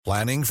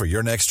Planning for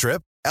your next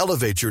trip?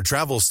 Elevate your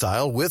travel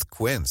style with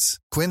Quince.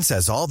 Quince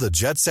has all the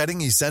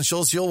jet-setting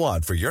essentials you'll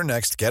want for your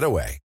next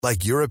getaway,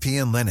 like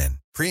European linen,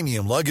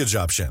 premium luggage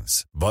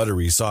options,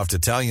 buttery soft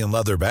Italian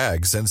leather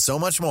bags, and so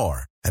much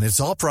more. And it's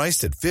all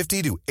priced at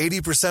 50 to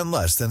 80%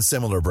 less than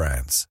similar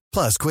brands.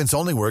 Plus, Quince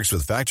only works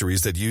with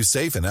factories that use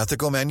safe and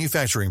ethical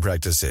manufacturing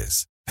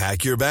practices.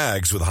 Pack your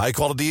bags with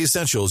high-quality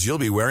essentials you'll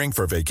be wearing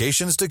for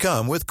vacations to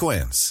come with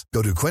Quince.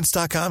 Go to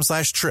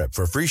quince.com/trip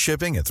for free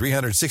shipping and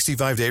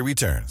 365-day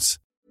returns.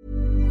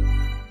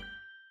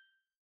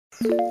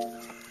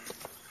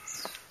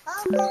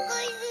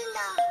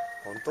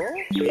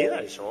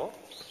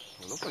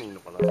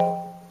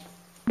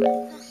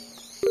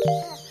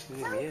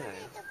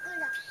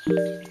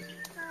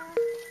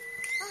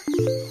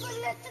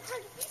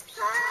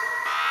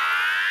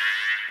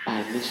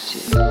 I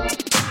miss you.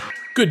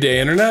 Good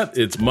day, Internet.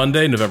 It's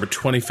Monday, November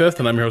 25th,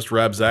 and I'm your host,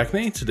 Rob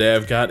Zacny. Today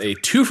I've got a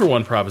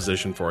 2-for-1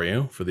 proposition for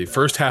you. For the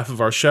first half of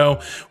our show,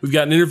 we've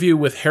got an interview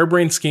with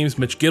Harebrained Schemes'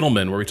 Mitch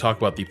Gittleman, where we talk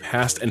about the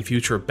past and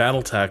future of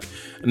Battletech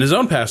and his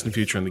own past and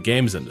future in the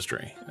games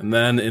industry. And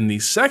then in the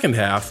second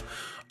half,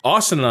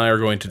 Austin and I are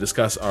going to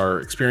discuss our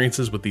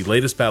experiences with the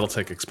latest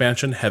Battletech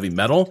expansion, Heavy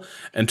Metal,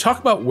 and talk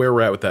about where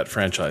we're at with that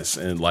franchise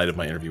in light of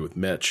my interview with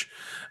Mitch.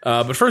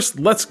 But first,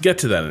 let's get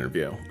to that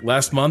interview.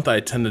 Last month, I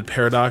attended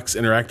Paradox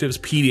Interactive's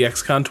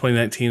PDXCon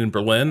 2019 in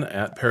Berlin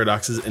at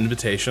Paradox's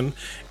invitation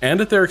and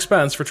at their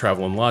expense for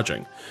travel and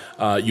lodging.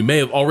 You may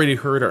have already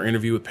heard our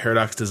interview with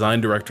Paradox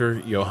design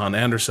director Johan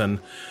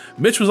Andersson.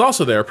 Mitch was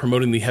also there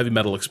promoting the Heavy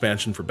Metal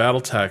expansion for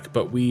Battletech,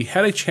 but we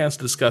had a chance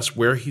to discuss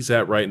where he's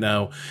at right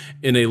now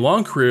in a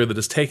long career that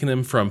has taken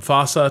him from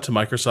FASA to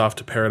Microsoft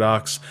to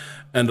Paradox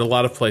and a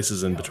lot of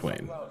places in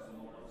between.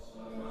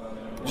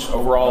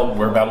 Overall,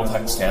 where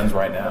Battletech stands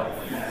right now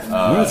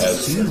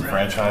as a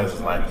franchise,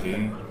 as an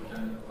IP?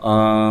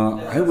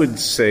 I would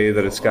say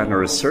that it's gotten a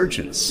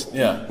resurgence,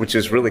 which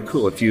is really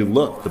cool. If you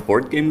look, the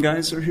board game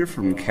guys are here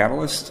from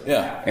Catalyst,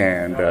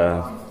 and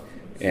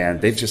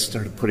they've just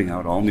started putting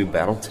out all new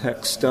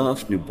Battletech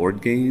stuff, new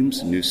board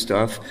games, new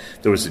stuff.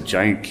 There was a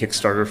giant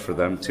Kickstarter for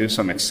them, too,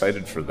 so I'm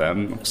excited for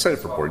them. I'm excited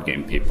for board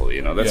game people,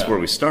 you know. That's where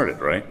we started,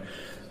 right?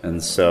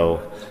 And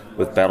so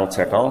with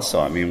Battletech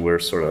also, I mean, we're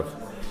sort of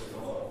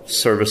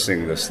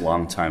servicing this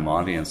long-time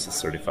audience,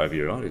 this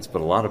 35-year audience,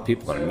 but a lot of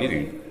people that I'm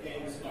meeting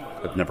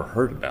have never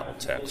heard of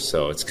Battletech,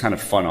 so it's kind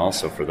of fun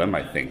also for them,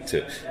 I think,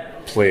 to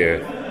play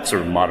a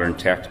sort of modern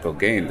tactical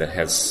game that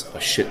has a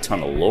shit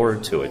ton of lore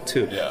to it,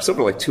 too. It's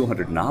over like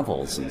 200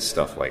 novels and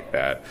stuff like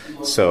that,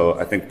 so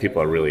I think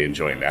people are really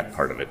enjoying that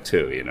part of it,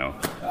 too, you know.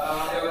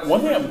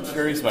 One thing I'm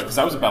curious about, because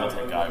I was a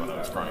Battletech guy when I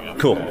was growing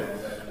up,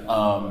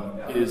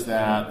 is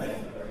that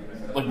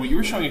like what you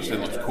were showing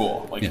yesterday looked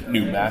cool, like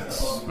new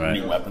mechs,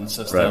 new weapon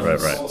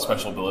systems,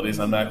 special abilities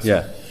on mechs.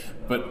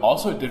 But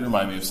also it did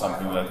remind me of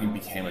something that I think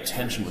became a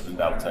tension within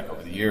Battletech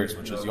over the years,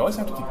 which is you always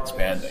have to keep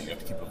expanding, you have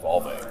to keep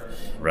evolving.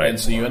 And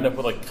so you end up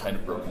with like kind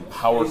of broken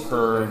power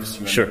curves,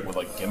 you end up with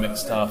like gimmick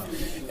stuff.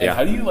 And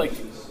how do you like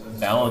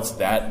balance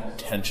that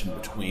tension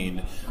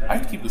between I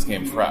have to keep this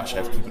game fresh, I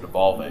have to keep it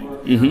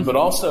evolving, but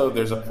also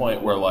there's a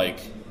point where like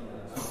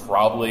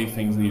probably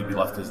things need to be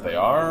left as they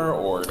are,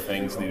 or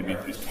things need to be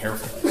used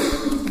carefully?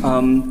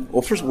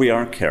 Well, first, we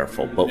are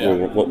careful, but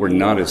what we're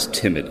not is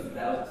timid,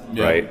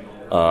 right?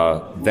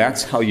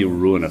 That's how you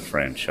ruin a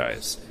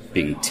franchise,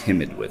 being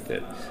timid with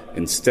it.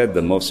 Instead,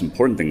 the most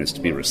important thing is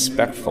to be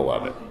respectful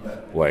of it.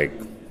 Like,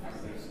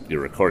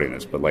 you're recording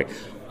this, but like,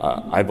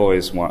 I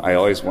always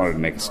wanted to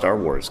make a Star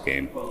Wars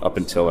game up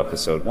until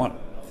Episode 1.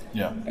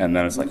 And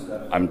then it's like,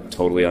 I'm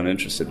totally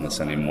uninterested in this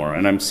anymore.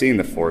 And I'm seeing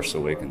The Force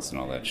Awakens and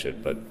all that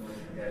shit, but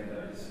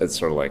it's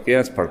sort of like,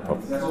 it's part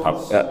of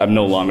pop. I'm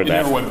no longer that. It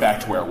never went back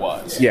to where it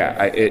was.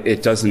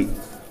 It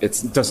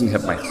doesn't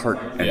have my heart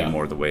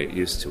anymore the way it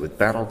used to. With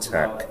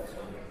Battletech,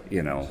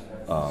 you know,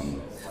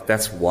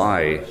 that's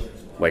why,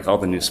 like, all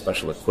the new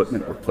special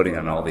equipment we're putting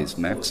on all these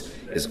mechs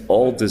is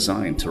all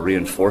designed to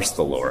reinforce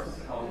the lore.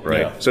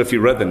 Right. So if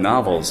you read the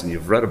novels and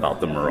you've read about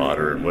the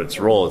Marauder and what its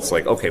role, it's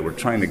like, okay, we're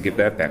trying to give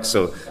that back.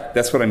 So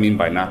that's what I mean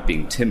by not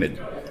being timid.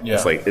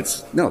 It's like,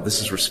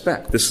 this is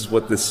respect. This is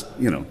what this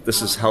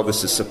is how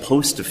this is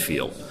supposed to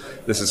feel.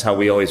 This is how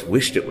we always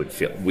wished it would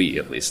feel. We,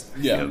 at least,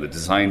 you know, the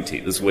design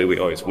team. This is the way we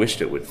always wished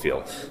it would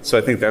feel. So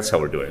I think that's how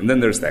we're doing it. And then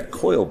there's that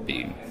coil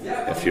beam,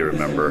 if you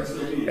remember,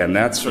 and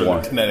that's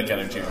one kinetic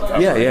energy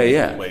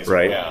recovery.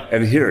 Right.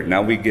 And here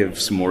now we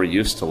give some more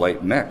use to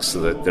light mechs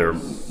so that they're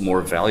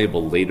more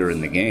valuable later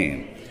in the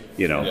game.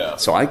 You know,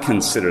 so I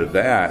consider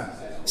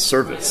that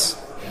service.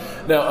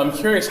 Now, I'm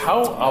curious,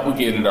 how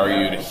obligated are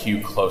you to hew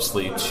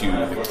closely to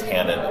the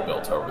canon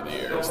built over the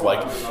years?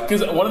 Like,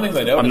 because one of the things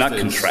I noticed I'm not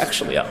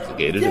contractually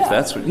obligated, if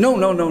that's what... No.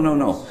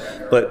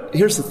 But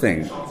here's the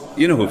thing.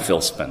 You know who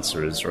Phil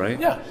Spencer is, right?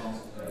 Yeah.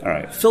 All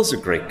right. Phil's a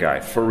great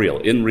guy, for real,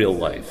 in real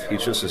life.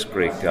 He's just this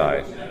great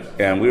guy.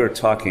 And we were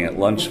talking at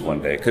lunch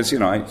one day, because, you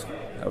know, I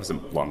was a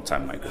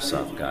long-time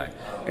Microsoft guy.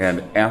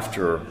 And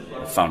after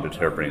I founded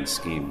Harebrained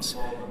Schemes,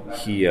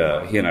 he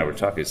and I were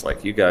talking. He's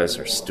like, you guys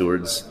are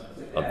stewards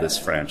of this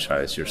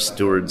franchise. You're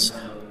stewards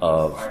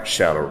of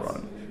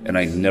Shadowrun, and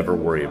I never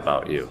worry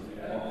about you.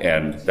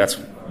 And that's,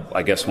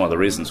 I guess, one of the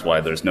reasons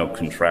why there's no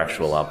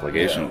contractual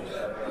obligation.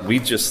 We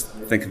just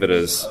think of it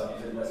as,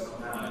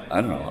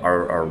 I don't know,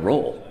 our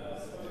role.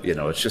 You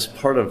know, it's just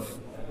part of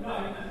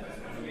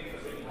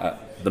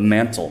the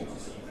mantle.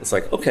 It's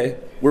like, okay,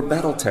 we're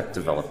BattleTech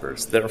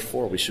developers,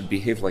 therefore we should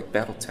behave like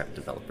BattleTech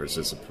developers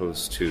as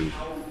opposed to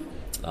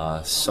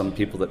some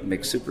people that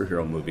make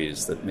superhero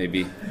movies that maybe,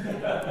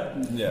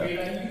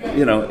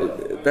 you know,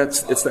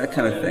 it's that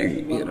kind of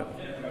thing, you know.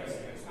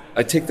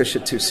 I take this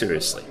shit too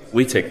seriously.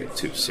 We take it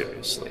too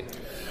seriously.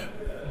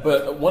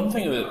 But one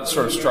thing that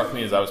sort of struck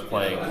me as I was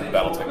playing the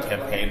BattleTech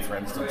campaign, for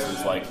instance,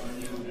 is like,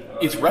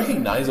 it's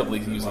recognizably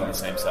using the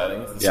same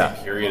settings, the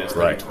same period as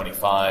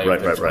 1925,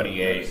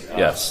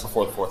 1928,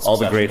 before the Fourth. All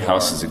the great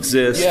houses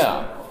exist.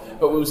 Yeah.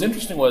 But what was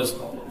interesting was,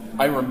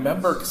 I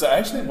remember, because I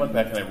actually went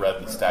back and I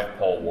read the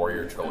Stackpole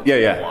Warrior trilogy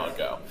a long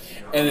ago.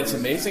 And it's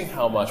amazing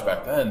how much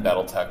back then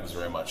BattleTech was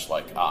very much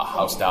like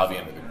House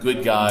Davian, the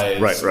good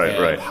guys,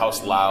 and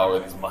House Lau,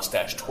 these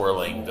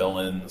mustache-twirling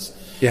villains.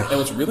 Yeah. And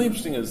what's really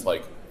interesting is,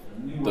 like,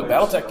 the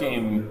BattleTech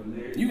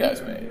game you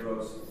guys made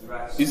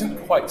isn't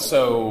quite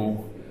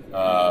so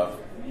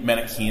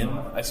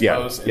Manichean, I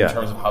suppose, in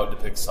terms of how it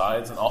depicts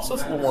sides, and also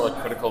it's a little more like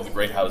critical of the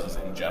great houses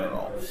in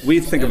general. We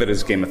think of it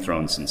as Game of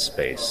Thrones in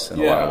space in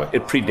a lot of ways.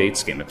 It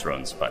predates Game of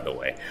Thrones, by the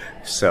way.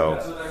 So,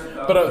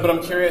 but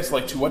I'm curious,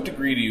 like, to what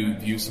degree do you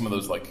view some of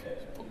those like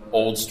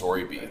old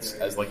story beats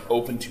as like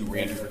open to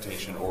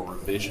reinterpretation or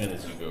revision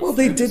as you go? Well,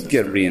 they did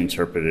get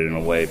reinterpreted in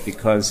a way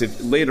because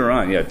later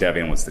on,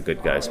 Davian was the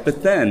good guys,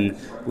 but then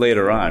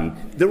later on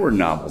there were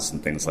novels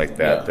and things like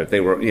that that they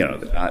were, you know,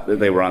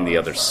 they were on the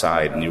other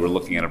side, and you were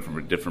looking at it from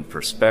a different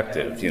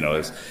perspective. You know,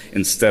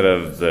 instead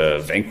of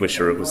the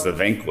vanquisher, it was the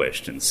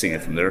vanquished, and seeing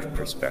it from their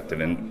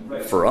perspective.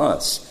 And for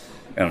us,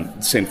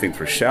 and same thing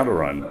for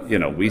Shadowrun, you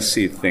know, we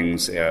see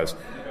things as,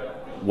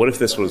 what if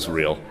this was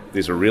real?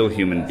 These are real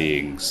human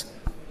beings.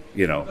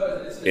 You know,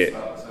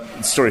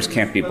 stories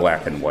can't be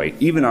black and white.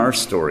 Even our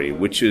story,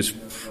 which is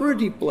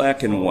pretty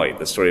black and white,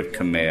 the story of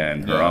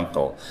Command, her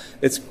uncle,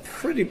 it's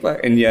pretty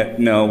black. And yet,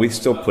 no, we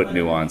still put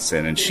nuance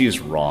in, and she's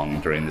wrong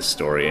during the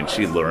story, and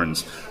she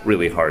learns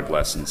really hard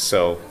lessons.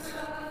 So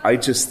I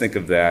just think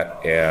of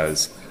that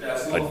as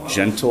a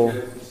gentle,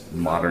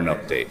 modern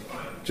update.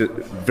 Just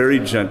very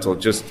gentle,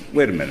 just,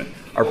 wait a minute,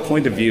 our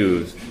point of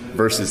view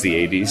versus the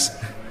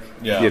 80s,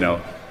 you know,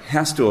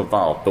 has to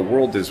evolve. The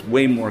world is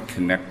way more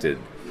connected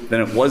than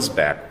it was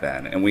back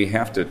then, and we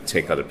have to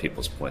take other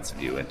people's points of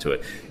view into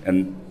it.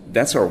 And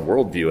that's our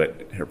worldview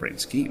at Harebrained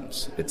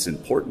Schemes. It's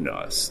important to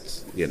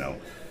us, you know,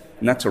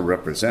 not to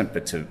represent,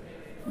 but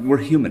we're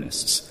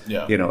humanists.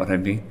 You know what I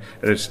mean?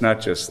 And it's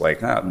not just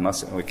like,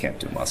 we can't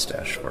do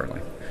mustache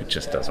twirling. It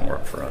just doesn't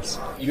work for us.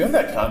 You have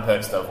that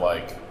context of,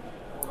 like,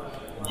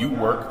 you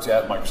worked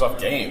at Microsoft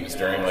Games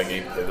during, like,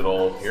 a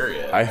pivotal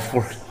period.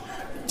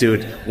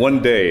 Dude,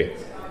 one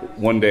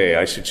day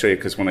I should show you,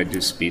 because when I do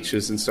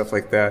speeches and stuff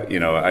like that, you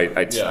know,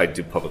 I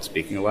do public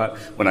speaking a lot.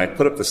 When I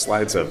put up the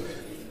slides of,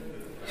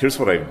 here's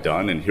what I've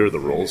done and here are the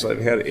roles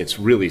I've had, it's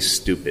really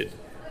stupid.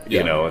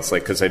 You know, it's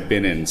like, because I've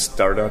been in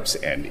startups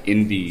and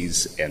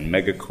indies and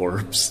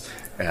megacorps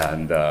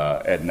and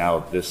now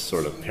this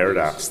sort of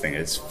Paradox thing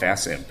is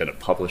fascinating. I've been a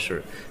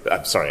publisher.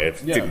 I'm sorry, I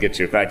didn't get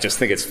you. I just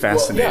think it's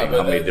fascinating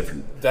how many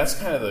different... That's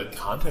kind of the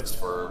context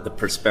for... The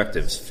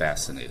perspective's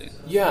fascinating.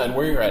 Yeah, and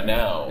where you're at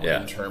now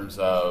in terms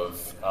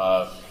of...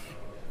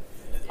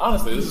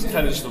 honestly, this is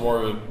kind of just a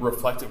more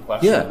reflective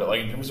question, but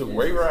like in terms of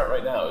where you're at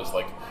right now,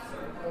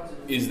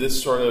 is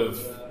this sort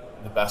of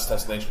the best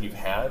destination you've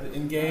had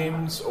in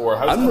games, or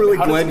I'm really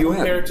glad you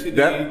have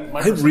that.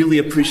 I really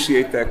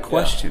appreciate that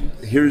question.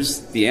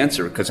 Here's the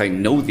answer, because I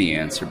know the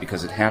answer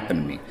because it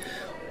happened to me.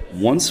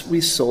 Once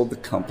we sold the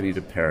company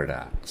to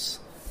Paradox,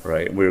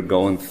 right? We were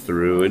going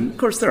through, and of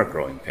course there are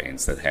growing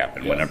pains that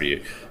happen whenever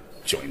you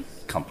join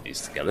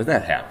companies together.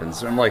 That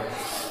happens. And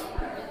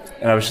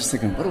I was just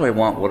thinking, what do I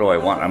want? What do I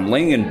want? I'm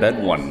laying in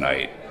bed one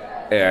night,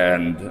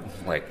 and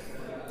like,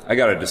 I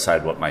got to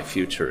decide what my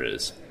future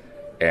is.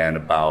 And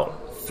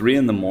about 3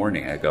 a.m,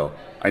 I go,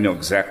 I know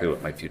exactly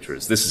what my future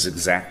is. This is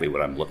exactly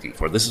what I'm looking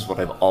for. This is what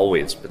I've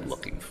always been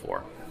looking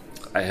for.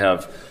 I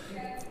have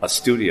a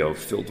studio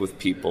filled with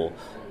people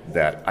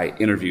that I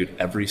interviewed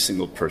every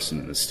single person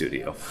in the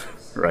studio,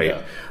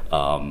 right?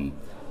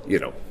 You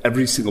know,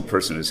 every single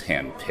person is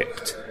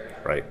handpicked.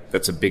 Right,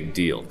 that's a big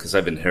deal because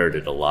I've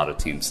inherited a lot of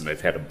teams and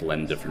I've had to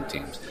blend different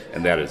teams,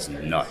 and that is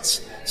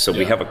nuts. So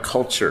we have a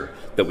culture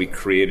that we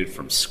created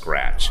from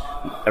scratch.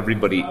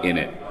 Everybody in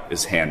it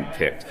is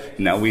handpicked.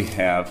 Now we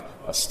have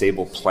a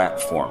stable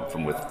platform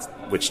from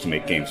which to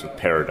make games with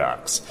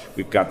Paradox.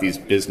 We've got these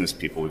business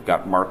people, we've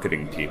got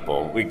marketing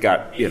people, we've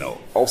got, you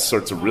know, all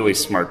sorts of really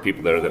smart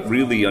people there that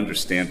really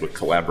understand what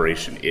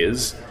collaboration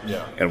is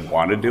and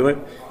want to do it.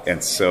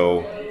 And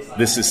so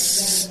this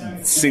is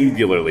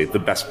singularly the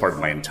best part of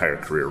my entire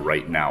career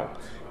right now.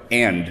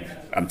 And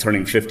I'm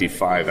turning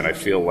 55, and I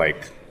feel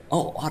like,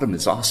 Autumn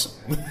is awesome.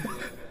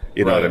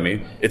 You know what I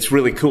mean? It's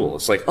really cool.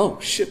 It's like, oh,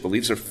 shit, the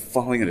leaves are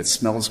falling and it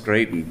smells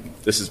great, and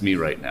this is me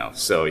right now.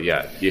 So,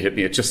 yeah, you hit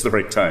me at just the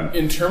right time.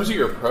 In terms of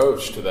your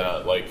approach to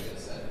that, like,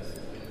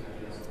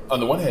 on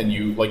the one hand,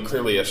 you, like,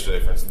 clearly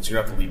yesterday, for instance,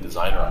 you're not the lead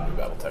designer on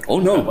New Battletech. Oh,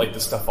 no. Like,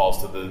 this stuff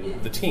falls to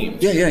the team.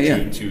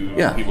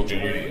 To people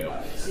junior to you.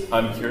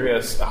 I'm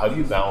curious, how do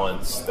you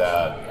balance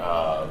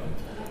that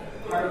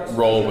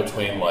role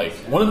between, like,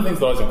 one of the things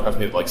that always impressed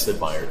me that, like, Sid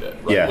Meier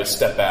did, right, was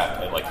step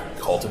back and, like,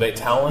 cultivate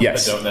talent,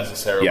 but don't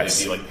necessarily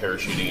be, like,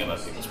 parachuting in on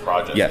people's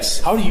projects.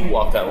 How do you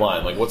walk that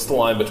line? Like, what's the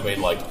line between,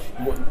 like,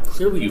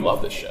 clearly you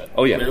love this shit.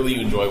 Clearly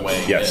you enjoy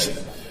weighing in.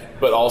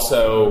 But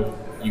also,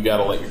 you got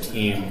to let your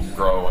team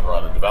grow and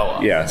run and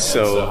develop.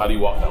 So how do you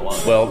walk that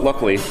line? Well,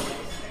 luckily,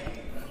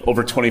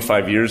 over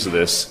 25 years of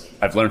this,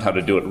 I've learned how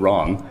to do it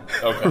wrong.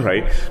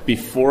 Right?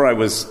 Before I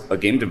was a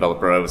game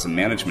developer, I was a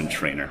management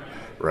trainer.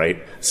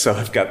 Right? So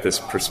I've got this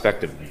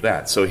perspective of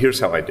that. So here's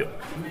how I do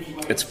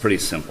it. It's pretty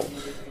simple.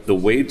 The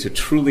way to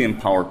truly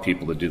empower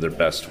people to do their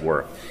best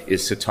work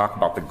is to talk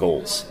about the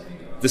goals.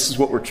 This is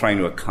what we're trying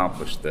to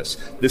accomplish this.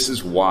 This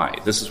is why.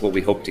 This is what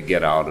we hope to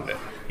get out of it.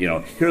 You know,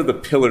 here are the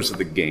pillars of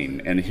the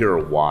game, and here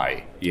are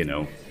why, you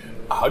know.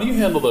 How do you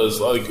handle those?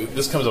 Like,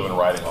 this comes up in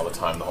writing all the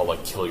time, the whole,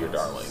 like, kill your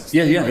darlings.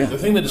 Yeah. The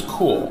thing that is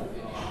cool,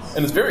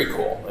 and it's very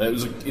cool, and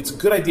it's a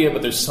good idea,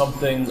 but there's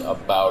something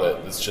about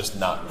it that's just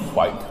not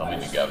quite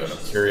coming together. And I'm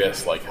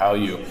curious, like, how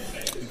you...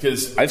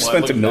 Because I've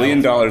spent $1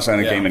 million on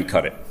a game and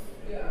cut it.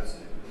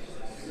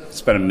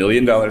 Spent $1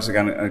 million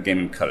on a game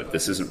and cut it.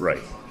 This isn't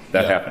right.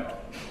 That happened.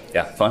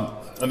 Yeah, fun.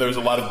 And there's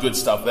a lot of good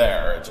stuff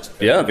there. It just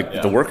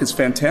the work is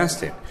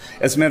fantastic.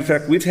 As a matter of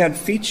fact, we've had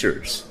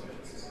features.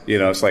 You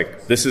know, it's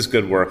like, this is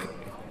good work.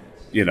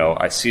 You know,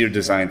 I see your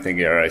design thing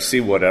here. I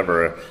see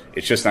whatever.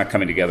 It's just not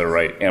coming together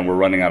right, and we're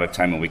running out of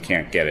time and we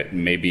can't get it.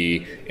 And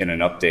maybe in an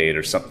update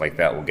or something like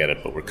that, we'll get it,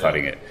 but we're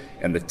cutting it.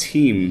 And the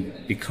team,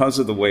 because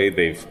of the way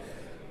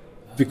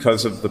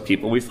because of the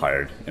people we've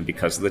hired, and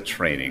because of the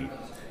training,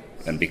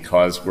 and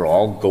because we're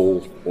all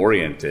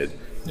goal-oriented,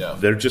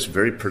 they're just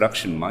very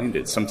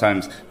production-minded.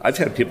 Sometimes I've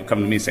had people come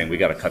to me saying, we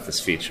got to cut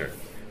this feature.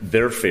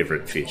 Their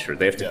favorite feature.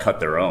 They have to cut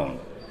their own,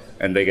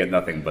 and they get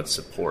nothing but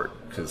support,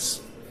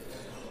 because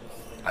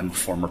I'm a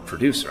former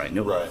producer. I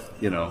know,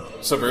 you know.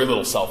 So very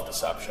little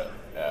self-deception.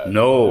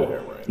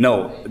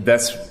 No,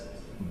 that's,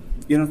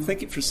 you know,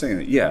 thank you for saying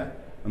that. Yeah,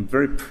 I'm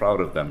very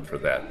proud of them for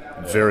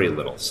that. Very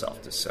little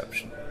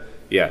self-deception.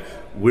 Yeah,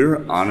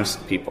 we're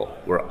honest people.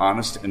 We're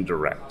honest and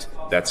direct.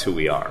 That's who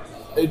we are.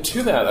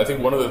 To that, I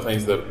think one of the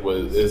things that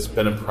has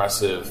been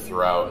impressive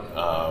throughout,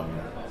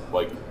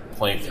 like,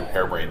 playing through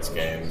Harebrained's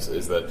games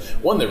is that,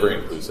 one, they're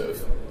very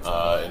inclusive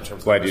in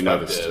terms of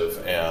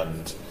perspective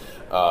and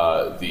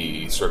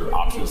the sort of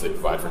options they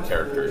provide for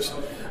characters.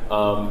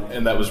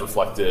 And that was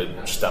reflected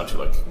just down to,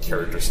 like,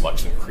 character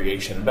selection and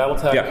creation in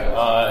Battletech.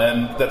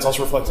 And that's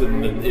also reflected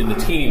in the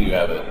team you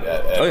have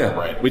at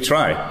Harebrained. We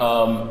try.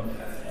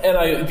 And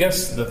I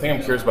guess the thing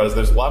I'm curious about is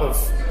there's a lot of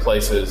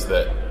places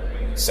that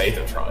say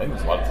they're trying.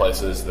 There's a lot of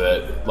places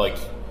that, like,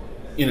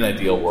 in an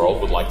ideal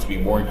world, would like to be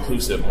more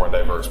inclusive, more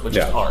diverse, but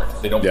just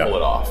aren't. They don't pull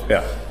it off.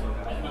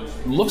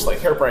 Looks like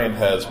Harebrained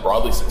has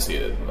broadly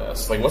succeeded in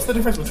this. Like, what's the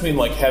difference between,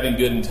 like, having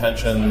good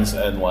intentions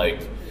and, like,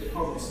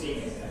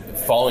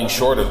 falling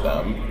short of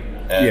them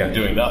and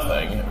doing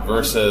nothing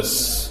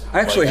versus... I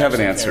actually have an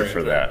answer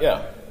for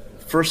that.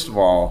 First of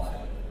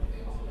all,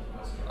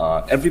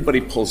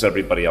 everybody pulls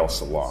everybody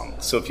else along.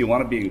 So if you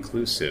want to be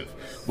inclusive,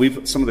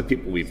 some of the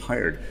people we've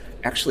hired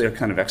actually are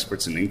kind of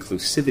experts in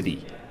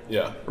inclusivity.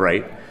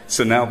 Right?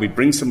 So now we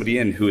bring somebody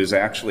in who is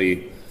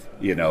actually,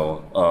 you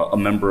know, a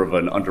member of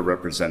an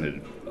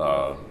underrepresented,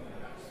 I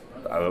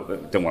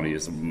don't want to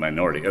use the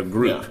minority, a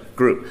group,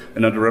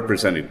 an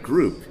underrepresented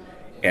group.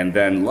 And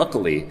then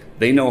luckily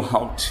they know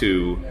how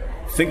to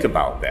think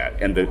about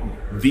that. And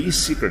the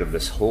secret of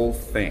this whole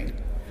thing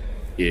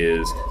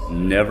is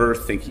never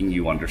thinking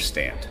you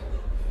understand.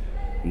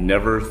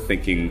 Never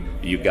thinking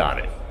you got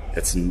it.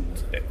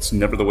 It's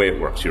never the way it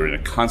works. You're in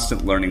a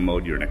constant learning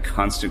mode. You're in a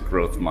constant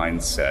growth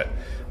mindset,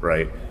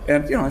 right?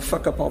 And, you know, I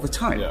fuck up all the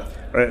time,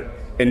 right?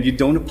 And you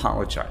don't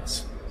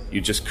apologize. You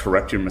just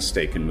correct your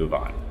mistake and move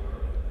on,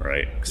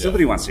 right? Because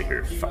nobody wants to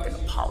hear a fucking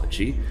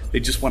apology.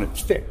 They just want it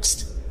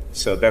fixed.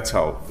 So that's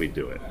how we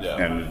do it.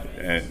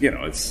 And you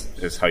know,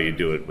 it's how you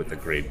do it with the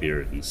gray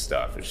beard and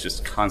stuff. It's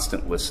just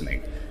constant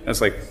listening. And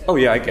it's like, oh,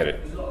 yeah, I get it.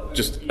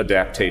 Just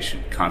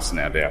adaptation, constant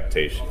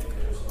adaptation.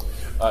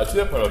 To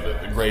that point of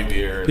the gray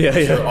beard,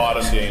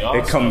 autumn being awesome.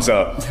 It comes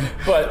up.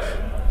 But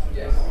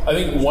I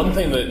think one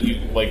thing that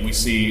we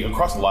see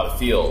across a lot of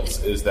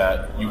fields is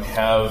that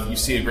you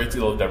see a great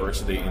deal of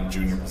diversity in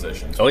junior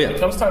positions. Oh, yeah. It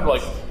comes time to,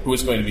 like, who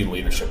is going to be in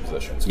leadership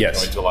positions?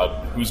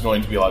 Who's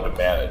going to be allowed to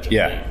manage?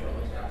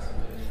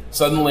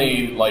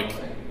 Suddenly, like,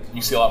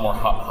 you see a lot more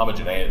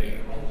homogeneity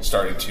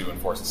starting to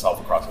enforce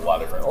itself across a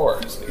lot of different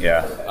orgs.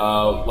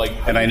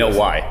 And I know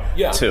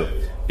why, too.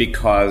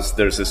 Because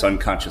there's this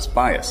unconscious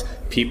bias.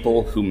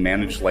 People who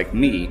manage like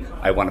me,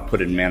 I want to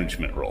put in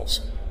management roles.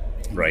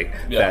 right?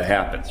 That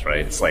happens,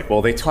 right? It's like,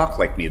 well, they talk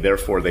like me,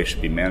 therefore they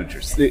should be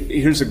managers.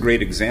 Here's a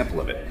great example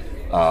of it.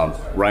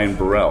 Ryan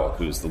Burrell,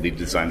 who's the lead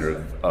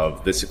designer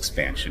of this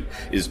expansion,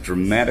 is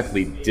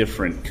dramatically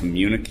different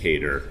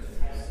communicator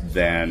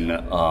than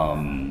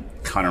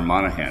Connor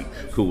Monahan,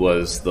 who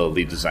was the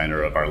lead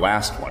designer of our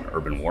last one,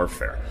 Urban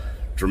Warfare.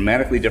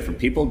 Dramatically different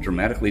people,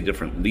 dramatically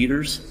different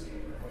leaders,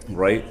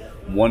 right?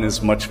 One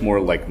is much more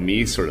like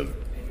me, sort of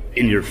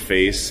in your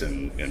face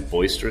and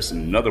boisterous,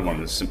 and another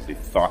one is simply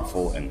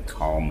thoughtful and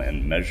calm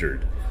and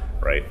measured,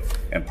 right?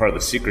 And part of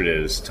the secret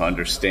is to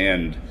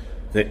understand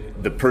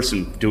that the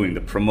person doing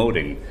the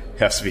promoting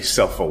has to be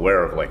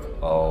self-aware of, like,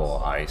 oh,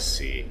 I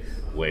see,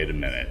 wait a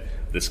minute,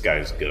 this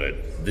guy's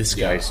good, this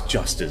guy's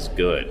just as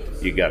good,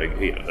 you gotta,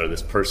 or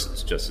this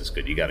person's just as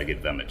good, you gotta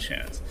give them a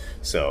chance.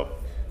 So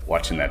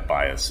watching that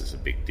bias is a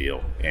big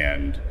deal,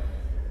 and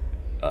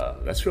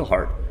that's real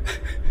hard.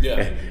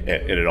 And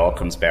it all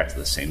comes back to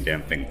the same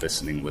damn thing: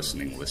 listening.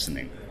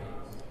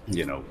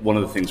 One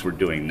of the things we're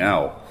doing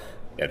now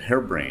at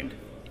Hairbrained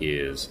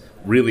is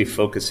really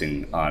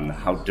focusing on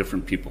how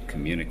different people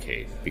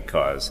communicate,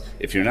 because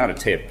if you're not a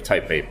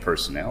type A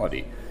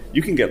personality,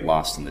 you can get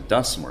lost in the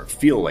dust somewhere,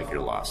 feel like you're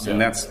lost, and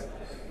that's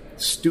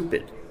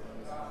stupid.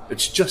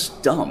 It's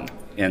just dumb.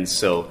 And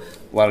so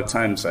a lot of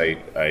times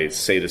I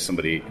say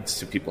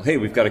to people, hey,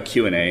 we've got a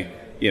Q&A,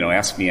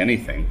 ask me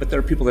anything. But there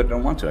are people that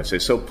don't want to. I say,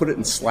 so put it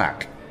in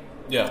Slack.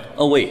 Yeah.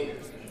 Oh, wait.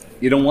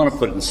 You don't want to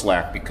put it in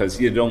Slack because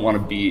you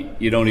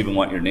don't even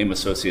want your name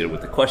associated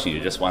with the question. You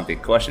just want the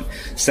question.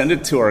 Send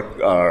it to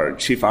our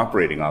chief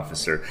operating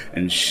officer,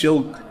 and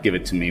she'll give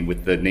it to me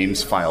with the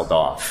names filed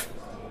off.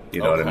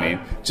 You know what I mean?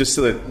 Just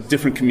so that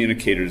different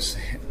communicators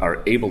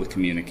are able to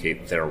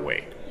communicate their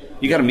way.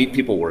 You got to meet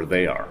people where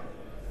they are.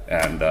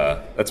 And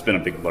that's been a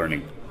big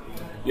learning.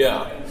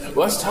 Yeah.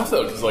 Well, that's tough,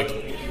 though, because,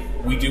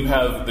 we do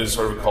have this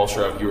sort of a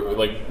culture of,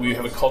 we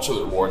have a culture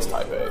that rewards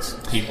type A's.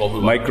 People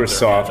who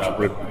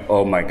Microsoft,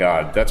 oh my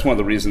God. That's one of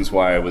the reasons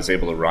why I was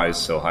able to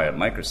rise so high at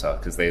Microsoft,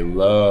 because they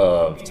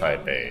love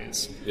type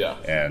A's. Yeah.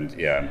 And,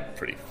 I'm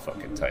pretty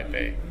fucking type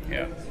A.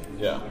 Yeah.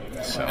 Yeah.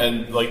 So,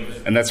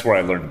 and that's where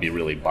I learned to be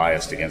really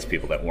biased against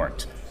people that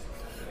weren't.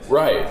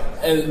 Right.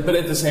 But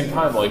at the same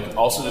time,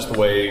 also just the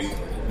way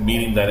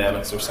meeting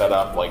dynamics are set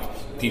up,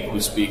 people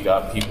who speak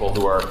up, people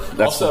who are...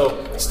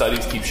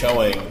 studies keep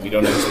showing we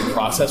don't actually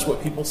process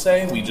what people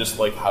say. We just,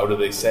 how do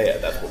they say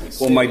it? That's what we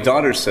say. Well, my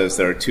daughter says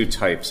there are two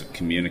types of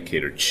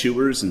communicator,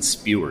 chewers and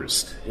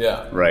spewers.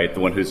 Yeah. Right? The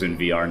one who's in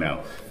VR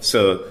now.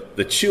 So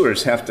the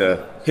chewers have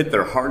to hit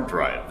their hard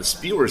drive. The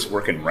spewers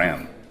work in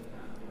RAM.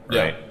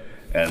 Right? Yeah.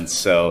 And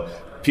so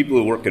people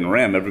who work in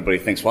RAM, everybody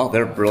thinks, wow,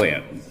 they're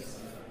brilliant.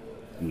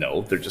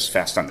 No, they're just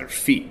fast on their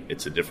feet.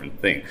 It's a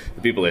different thing.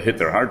 The people that hit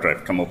their hard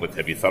drive come up with,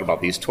 have you thought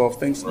about these 12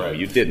 things? Right. No,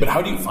 you didn't. But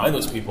how do you find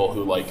those people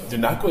who, they're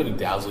not going to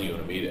dazzle you in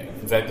a meeting?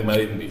 In fact, they might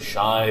even be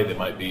shy. They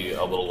might be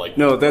a little,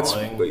 no, that's,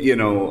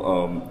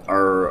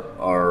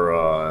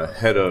 our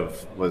head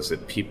of,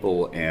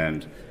 people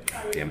and,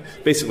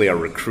 basically our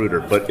recruiter,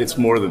 but it's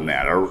more than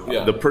that.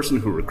 The person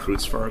who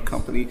recruits for our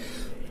company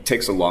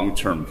takes a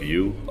long-term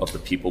view of the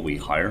people we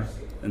hire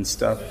and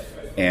stuff.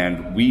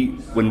 And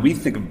when we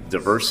think of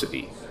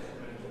diversity,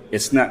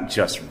 it's not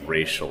just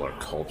racial or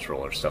cultural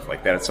or stuff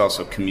like that. It's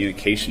also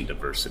communication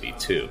diversity,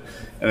 too.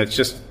 And it's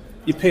just,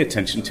 you pay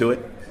attention to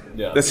it.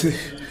 Yeah. That's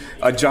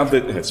a job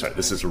that, sorry,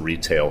 this is a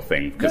retail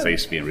thing, because I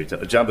used to be in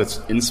retail. A job that's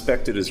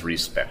inspected is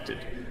respected.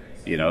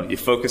 You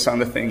focus on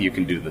the thing, you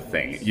can do the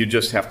thing. You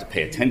just have to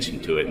pay attention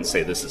to it and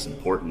say this is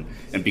important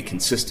and be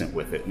consistent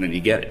with it, and then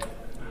you get it.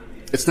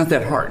 It's not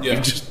that hard. Yeah.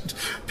 You just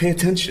pay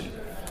attention.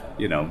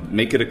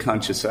 Make it a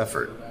conscious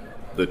effort.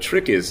 The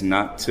trick is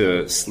not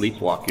to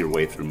sleepwalk your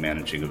way through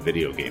managing a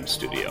video game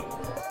studio.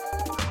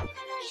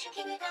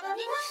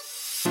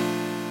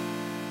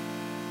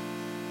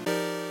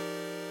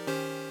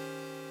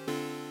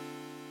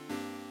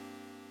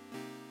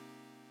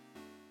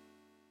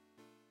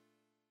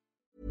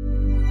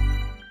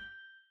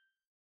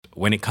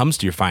 When it comes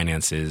to your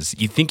finances,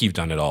 you think you've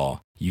done it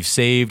all. You've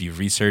saved, you've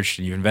researched,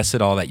 and you've invested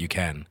all that you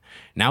can.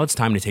 Now it's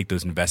time to take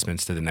those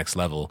investments to the next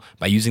level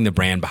by using the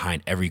brand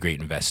behind every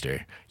great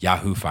investor,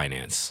 Yahoo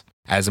Finance.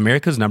 As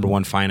America's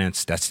 #1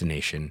 finance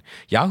destination,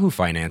 Yahoo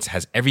Finance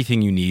has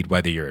everything you need,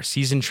 whether you're a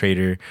seasoned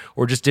trader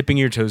or just dipping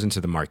your toes into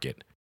the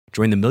market.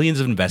 Join the millions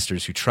of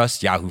investors who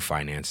trust Yahoo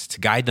Finance to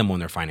guide them on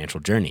their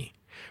financial journey.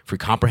 For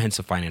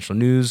comprehensive financial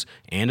news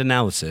and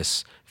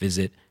analysis,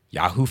 visit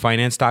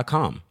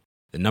yahoofinance.com,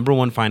 the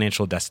 #1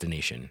 financial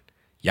destination,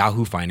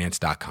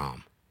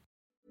 yahoofinance.com.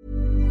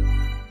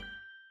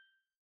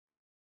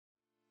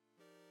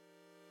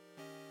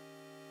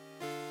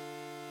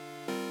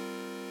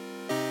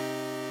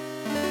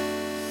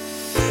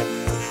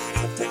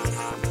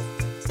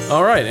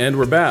 All right, and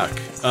we're back.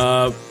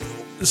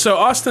 So,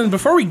 Austin,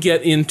 before we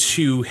get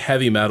into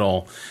heavy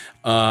metal,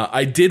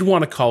 I did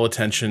want to call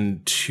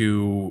attention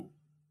to...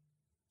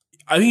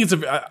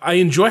 I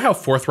enjoy how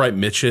forthright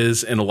Mitch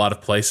is in a lot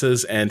of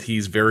places, and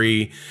he's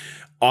very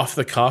off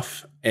the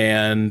cuff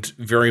and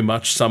very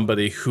much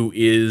somebody who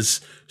is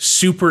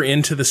super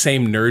into the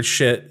same nerd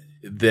shit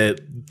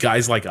that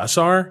guys like us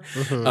are.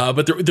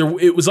 But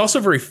it was also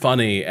very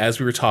funny as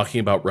we were talking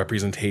about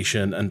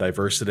representation and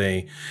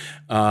diversity,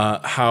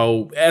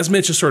 how as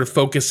Mitch is sort of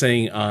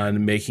focusing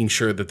on making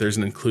sure that there's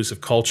an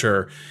inclusive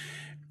culture,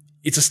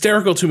 it's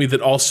hysterical to me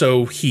that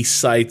also he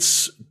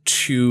cites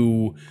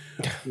two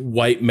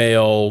white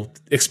male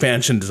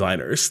expansion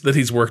designers that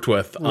he's worked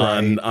with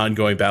on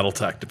ongoing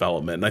BattleTech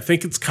development. And I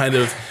think it's kind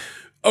of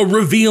a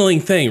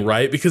revealing thing,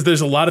 right? Because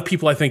there's a lot of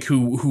people, I think,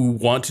 who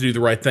want to do the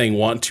right thing,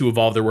 want to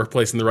evolve their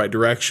workplace in the right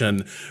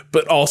direction.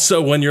 But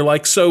also when you're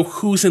like, so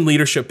who's in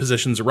leadership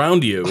positions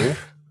around you?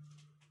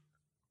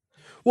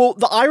 Well,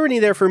 the irony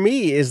there for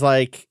me is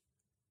like,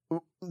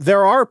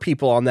 there are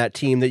people on that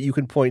team that you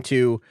can point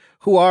to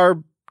who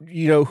are,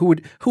 who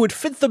would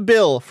fit the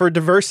bill for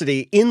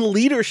diversity in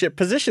leadership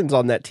positions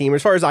on that team.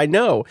 As far as I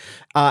know,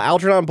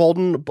 Algernon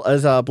Bolden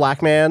is a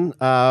black man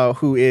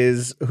who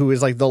is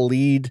like the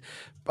lead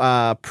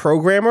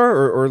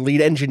programmer or lead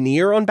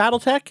engineer on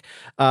BattleTech,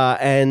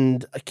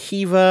 and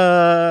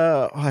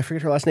Kiva, I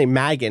forget her last name,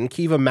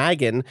 Kiva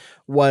Magan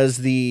was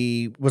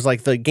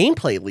like the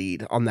gameplay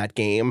lead on that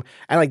game,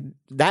 and like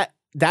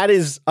that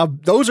is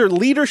those are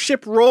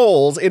leadership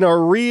roles in a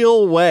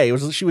real way.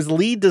 She was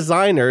lead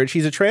designer and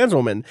she's a trans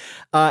woman,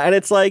 and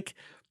it's like,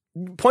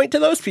 point to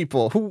those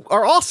people who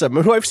are awesome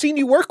and who I've seen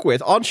you work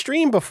with on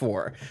stream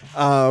before.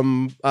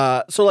 So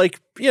like,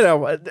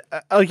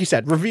 like you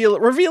said,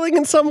 revealing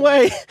in some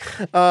way,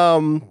 a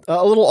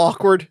little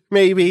awkward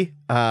maybe,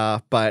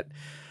 but.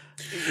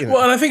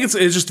 Well, and I think it's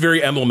just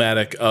very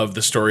emblematic of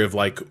the story of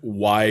like,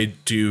 why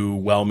do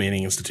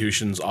well-meaning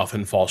institutions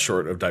often fall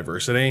short of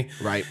diversity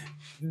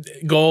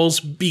goals?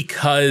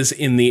 Because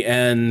in the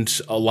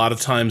end, a lot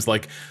of times,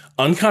 like,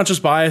 unconscious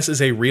bias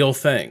is a real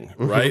thing,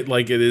 right?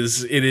 Like it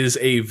is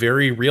a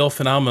very real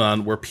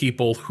phenomenon where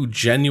people who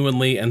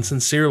genuinely and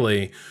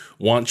sincerely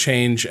want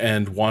change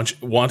and want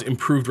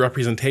improved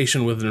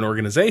representation within an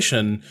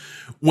organization,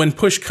 when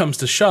push comes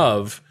to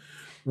shove,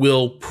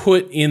 will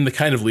put in the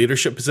kind of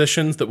leadership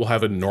positions that will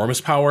have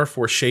enormous power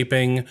for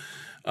shaping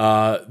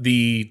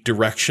the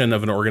direction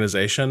of an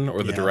organization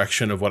or the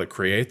direction of what it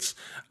creates,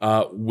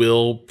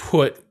 will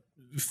put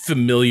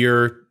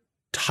familiar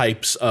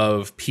types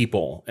of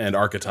people and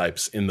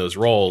archetypes in those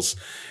roles.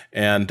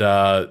 And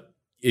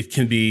it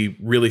can be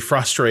really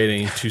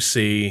frustrating to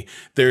see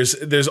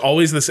there's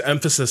always this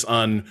emphasis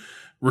on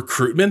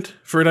recruitment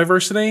for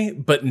diversity,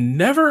 but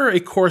never a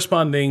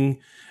corresponding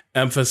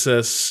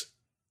emphasis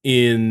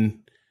in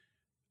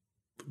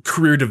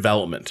career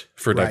development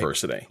for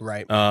diversity.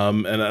 Right.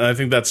 And I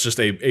think that's just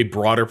a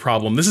broader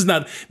problem. This is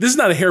not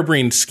a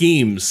harebrained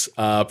schemes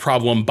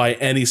problem by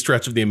any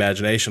stretch of the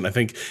imagination. I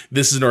think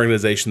this is an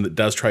organization that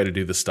does try to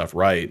do this stuff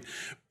right,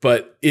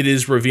 but it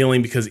is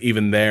revealing because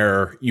even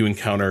there you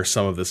encounter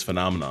some of this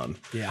phenomenon.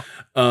 Yeah.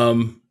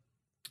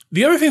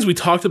 The other things we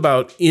talked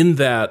about in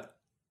that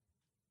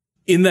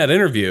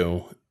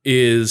interview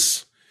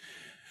is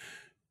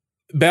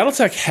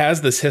BattleTech has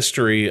this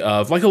history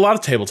of, like a lot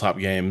of tabletop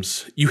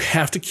games, you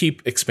have to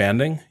keep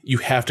expanding. You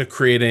have to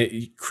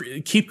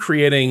keep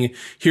creating,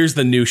 here's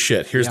the new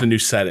shit, here's the new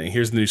setting,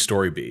 here's the new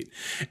story beat.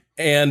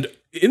 And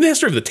in the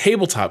history of the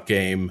tabletop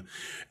game,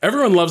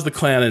 everyone loves the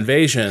clan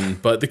invasion,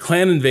 but the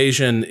clan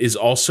invasion is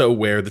also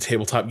where the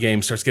tabletop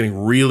game starts getting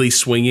really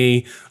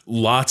swingy.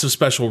 Lots of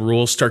special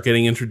rules start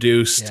getting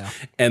introduced,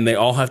 and they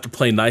all have to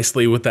play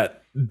nicely with that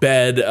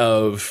bed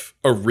of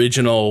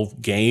original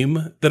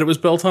game that it was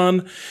built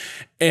on.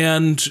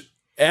 And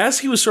as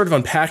he was sort of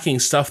unpacking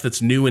stuff that's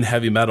new in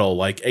heavy metal,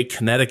 like a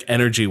kinetic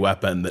energy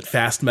weapon that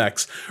fast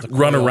mechs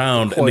run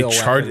around and they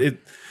charge it.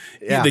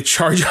 Yeah. They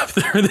charge up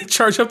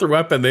their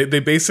weapon. They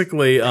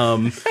basically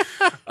sorry.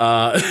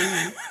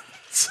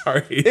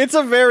 It's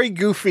a very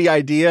goofy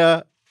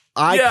idea.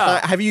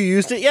 Have you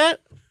used it yet?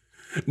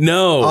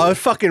 No. Oh, it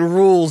fucking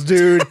rules,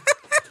 dude.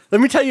 Let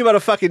me tell you about a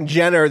fucking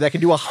Jenner that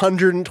can do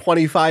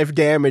 125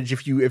 damage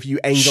if you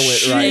angle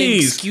it right.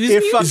 Excuse me.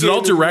 Is it all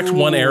direct rules.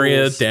 One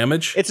area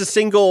damage? It's a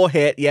single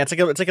hit. Yeah,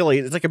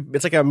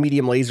 it's like a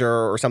medium laser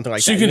or something like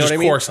that. So you can just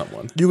core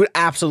someone. You could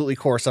absolutely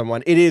core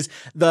someone. It is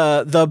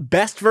the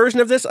best version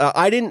of this.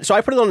 I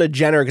put it on a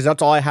Jenner because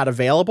that's all I had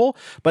available.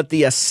 But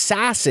the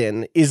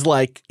assassin is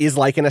like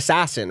an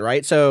assassin,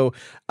 right? So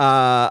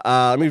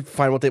let me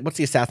find what's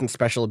the assassin's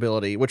special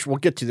ability, which we'll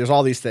get to. There's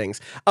all these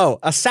things. Oh,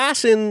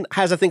 assassin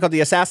has a thing called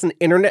the assassin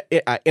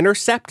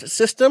intercept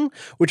system,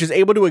 which is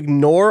able to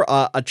ignore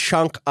a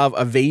chunk of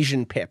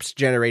evasion pips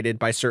generated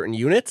by certain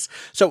units.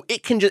 So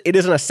it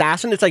is an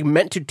assassin. It's like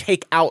meant to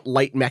take out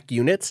light mech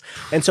units,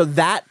 and so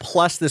that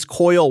plus this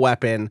coil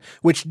weapon,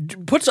 which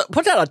puts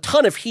out a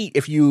ton of heat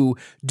if you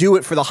do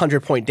it for the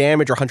 100-point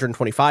damage or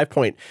 125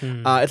 point.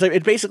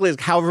 It basically is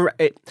however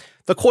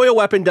the coil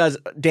weapon does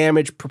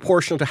damage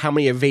proportional to how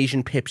many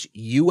evasion pips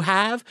you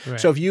have. Right.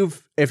 So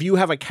if you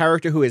have a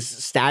character who has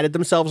statted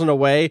themselves in a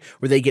way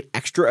where they get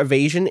extra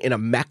evasion in a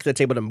mech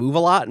that's able to move a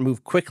lot and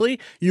move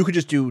quickly, you could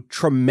just do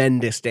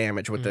tremendous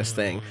damage with this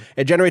thing.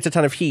 It generates a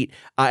ton of heat,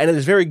 and it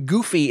is very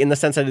goofy in the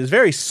sense that it is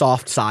very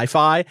soft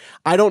sci-fi.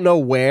 I don't know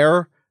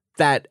where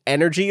that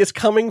energy is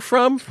coming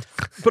from,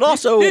 but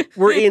also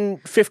we're in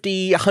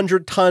 50,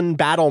 100-ton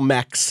battle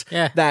mechs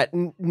that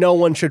no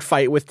one should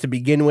fight with to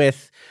begin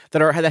with,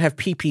 that have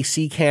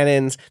PPC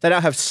cannons, that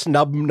now have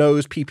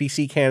snub-nosed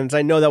PPC cannons.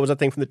 I know that was a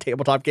thing from the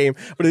tabletop game,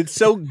 but it's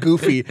so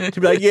goofy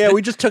to be like, yeah,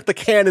 we just took the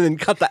cannon and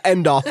cut the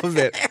end off of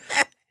it.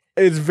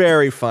 It's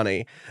very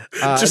funny.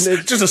 Just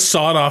a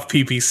sawed-off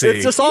PPC.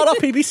 It's a sawed-off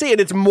PPC, and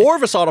it's more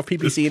of a sawed-off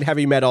PPC in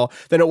Heavy Metal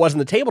than it was in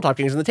the tabletop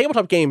games. In the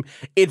tabletop game,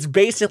 it's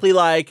basically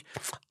like,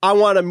 I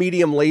want a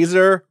medium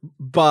laser,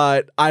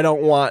 but I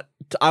don't want...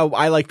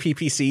 I like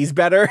PPCs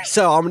better,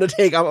 so I'm going to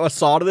take a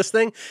saw to this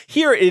thing.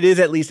 Here, it is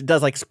at least, it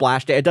does like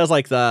splash damage. It does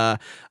like the...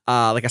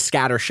 like a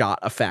scatter shot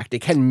effect. It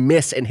can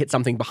miss and hit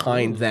something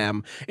behind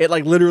them. It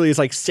like literally is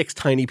like 6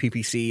 tiny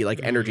PPC like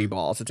energy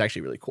balls. It's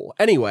actually really cool.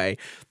 Anyway...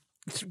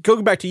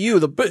 Going back to you,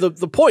 the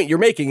point you're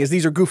making is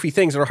these are goofy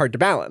things that are hard to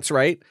balance,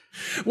 right?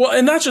 Well,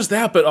 and not just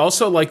that, but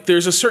also like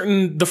there's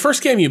the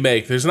first game you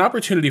make, there's an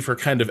opportunity for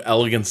kind of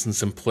elegance and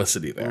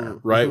simplicity there,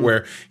 right?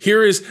 Where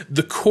here is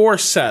the core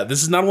set.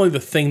 This is not only the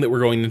thing that we're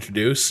going to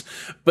introduce,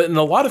 but in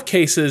a lot of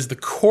cases, the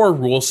core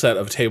rule set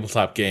of a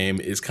tabletop game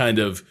is kind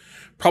of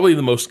probably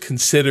the most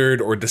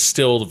considered or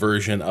distilled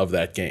version of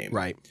that game.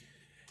 Right.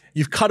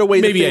 You've cut away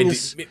the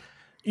things...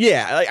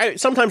 Yeah,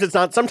 sometimes it's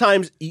not.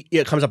 Sometimes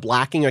it comes up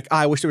lacking. Like,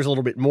 I wish there was a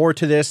little bit more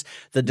to this.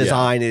 The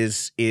design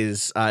is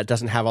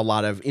doesn't have a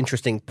lot of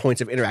interesting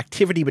points of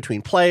interactivity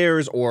between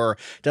players, or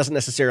doesn't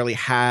necessarily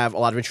have a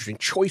lot of interesting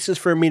choices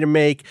for me to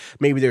make.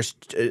 Maybe there's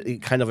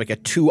kind of like a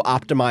too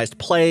optimized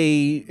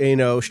play,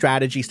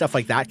 strategy, stuff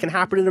like that can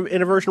happen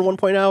in a version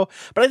 1.0.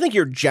 But I think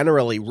you're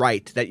generally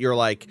right that you're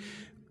like,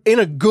 in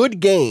a good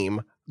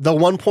game, the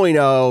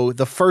 1.0,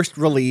 the first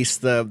release,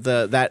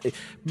 that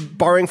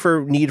barring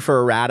for need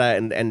for errata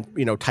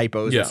and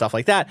typos and stuff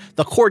like that,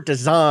 the core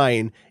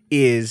design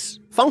is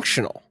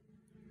functional.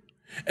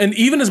 And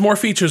even as more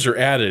features are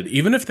added,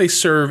 even if they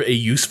serve a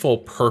useful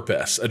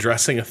purpose,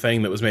 addressing a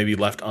thing that was maybe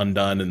left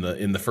undone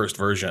in the first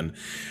version,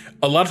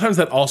 a lot of times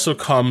that also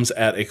comes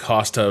at a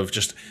cost of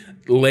just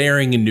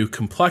layering in new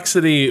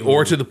complexity,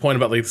 or to the point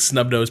about like the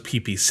snub-nosed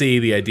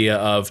PPC, the idea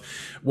of,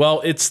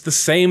 well, it's the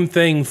same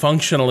thing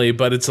functionally,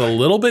 but it's a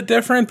little bit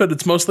different, but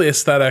it's mostly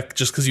aesthetic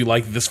just because you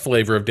like this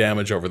flavor of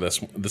damage over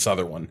this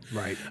other one.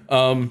 Right.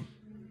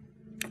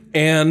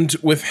 And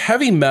with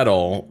Heavy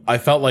Metal, I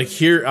felt like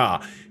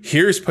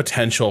here's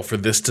potential for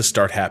this to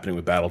start happening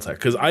with BattleTech,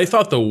 because I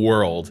thought the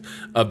world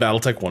of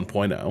BattleTech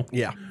 1.0.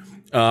 Yeah.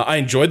 I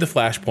enjoyed the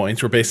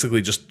flashpoints. We're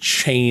basically just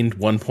chained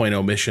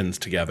 1.0 missions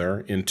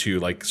together into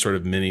like sort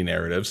of mini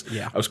narratives.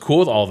 Yeah. I was cool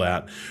with all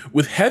that.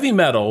 With Heavy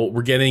Metal,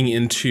 we're getting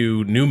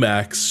into new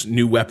mechs,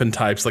 new weapon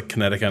types like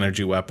kinetic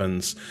energy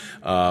weapons.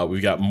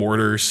 We've got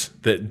mortars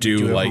that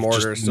do like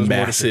mortars. just Those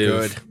massive.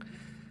 mortars are good.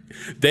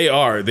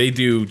 They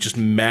do just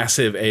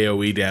massive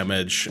AoE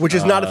damage. Which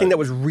is not a thing that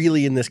was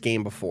really in this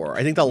game before.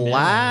 I think the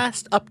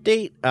last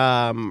update,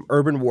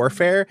 Urban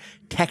Warfare,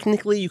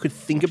 technically you could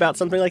think about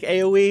something like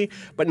AoE,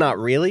 but not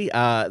really.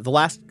 The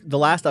last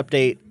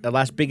big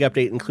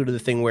update included the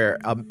thing where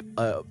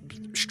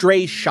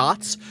stray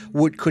shots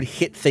could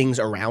hit things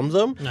around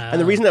them. And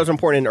the reason that was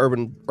important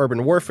in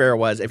Urban Warfare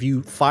was if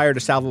you fired a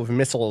salvo of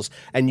missiles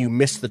and you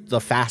missed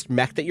the fast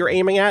mech that you're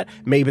aiming at,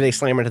 maybe they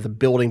slam into the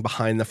building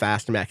behind the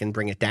fast mech and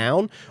bring it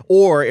down.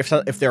 Or if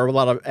there are a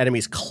lot of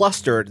enemies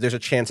clustered, there's a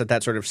chance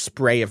that sort of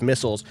spray of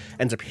missiles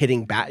ends up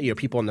hitting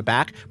people in the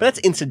back. But that's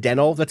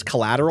incidental. That's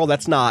collateral.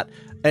 That's not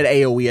an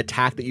AoE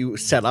attack that you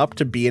set up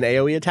to be an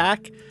AoE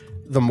attack.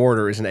 The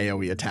mortar is an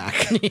AoE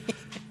attack.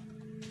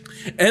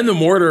 And the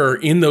mortar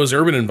in those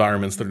urban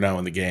environments that are now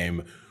in the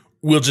game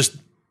will just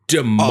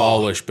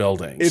demolish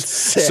buildings. It's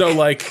sick. So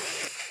like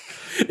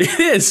it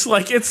is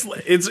like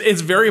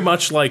it's very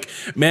much like,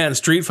 man,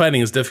 street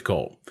fighting is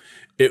difficult.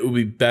 It would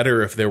be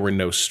better if there were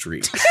no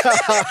street.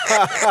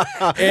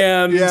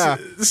 And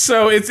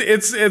so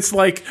it's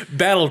like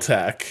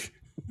BattleTech,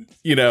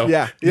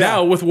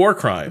 now with war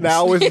crimes.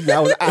 Now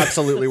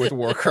absolutely with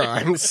war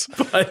crimes.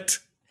 But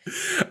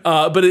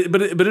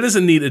it is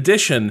a neat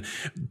addition.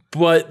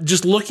 But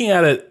just looking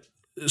at it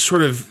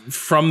sort of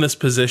from this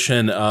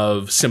position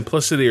of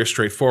simplicity or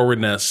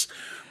straightforwardness,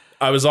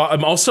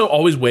 I'm also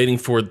always waiting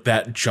for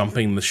that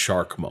jumping the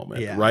shark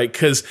moment, right?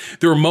 Because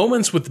there were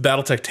moments with the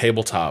BattleTech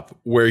tabletop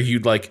where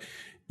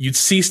you'd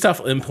see stuff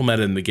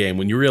implemented in the game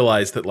when you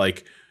realize that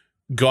like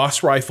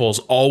Gauss rifles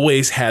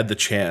always had the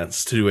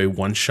chance to do a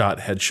one-shot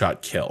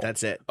headshot kill.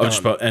 That's it. Of just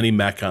about any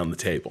mech on the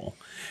table.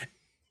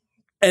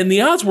 And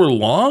the odds were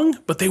long,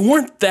 but they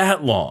weren't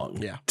that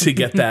long to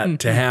get that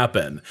to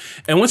happen.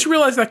 And once you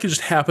realize that could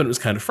just happen, it was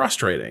kind of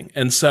frustrating.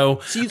 And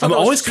so I'm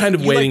always kind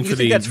of waiting for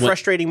the... You think that's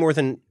frustrating more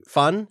than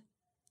fun?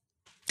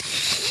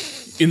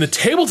 In the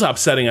tabletop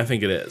setting, I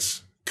think it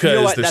is.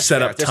 Because there's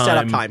setup time. There's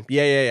setup time.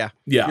 Yeah.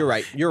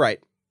 You're right.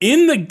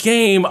 In the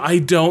game, I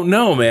don't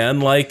know, man.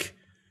 Like,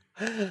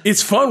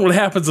 it's fun when it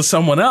happens to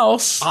someone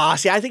else.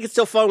 See, I think it's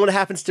still fun when it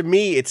happens to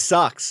me. It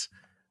sucks.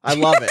 I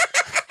love it.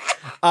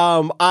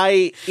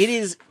 It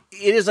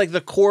is like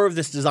the core of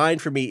this design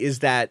for me is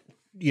that,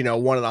 1 in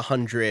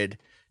 100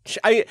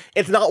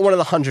 It's not one of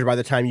the 100 by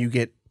the time you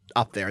get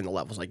up there in the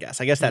levels, I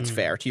guess. I guess that's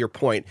fair. To your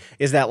point,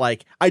 is that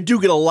like I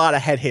do get a lot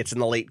of head hits in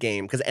the late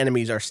game because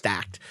enemies are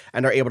stacked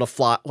and are able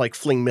to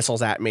fling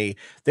missiles at me.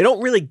 They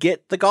don't really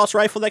get the Gauss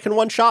rifle that can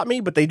one-shot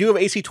me, but they do have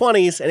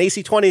AC-20s, and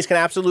AC-20s can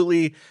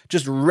absolutely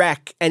just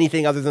wreck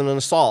anything other than an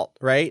assault,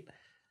 right?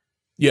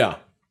 Yeah.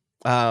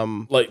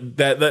 Like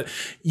that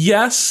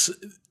yes,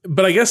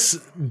 but I guess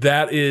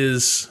that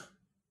is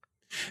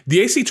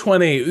the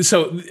AC-20.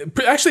 So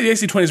actually the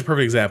AC-20 is a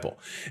perfect example.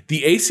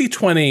 The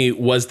AC-20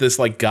 was this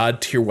like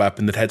god tier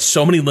weapon that had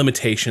so many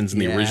limitations in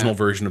the original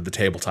version of the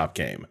tabletop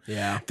game.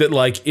 Yeah. That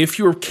like if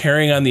you were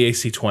carrying on the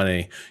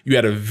AC-20, you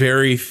had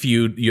very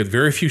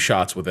few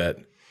shots with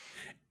it,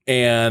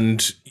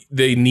 and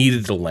they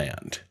needed to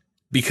land.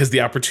 Because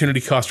the opportunity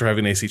cost for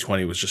having an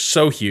AC-20 was just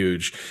so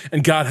huge.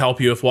 And God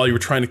help you if while you were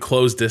trying to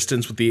close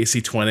distance with the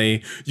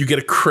AC-20, you get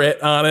a crit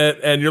on it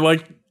and you're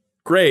like,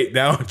 great,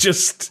 now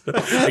just,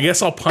 I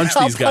guess I'll punch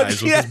these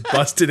guys with this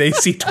busted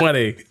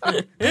AC-20.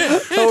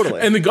 Totally.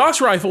 And the Gauss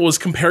rifle was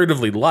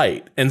comparatively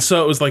light. And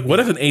so it was like,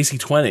 what if an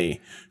AC-20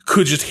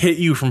 could just hit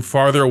you from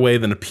farther away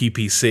than a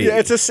PPC? Yeah,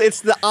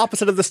 it's the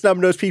opposite of the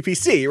snub-nosed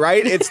PPC,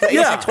 right? It's the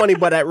AC-20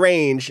 but at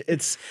range.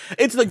 It's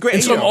the great.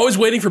 And so I'm always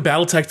waiting for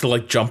BattleTech to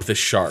like jump the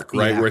shark,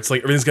 right? Yeah. Where it's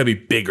like everything's got to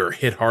be bigger,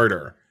 hit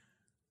harder.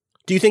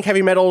 Do you think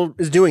heavy metal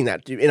is doing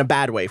that in a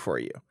bad way for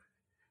you?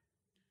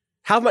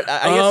 How much?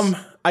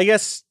 I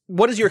guess.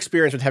 What is your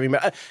experience with heavy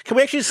metal? Can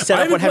we actually set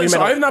up what heavy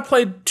metal? So I have not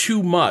played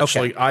too much.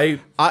 Okay.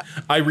 Like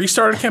I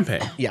restarted a campaign.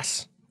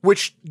 Yes,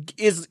 which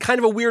is kind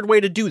of a weird way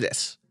to do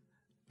this.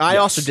 I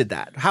also did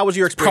that. How was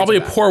your experience? Probably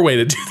with a poor way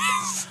to do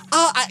this.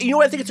 You know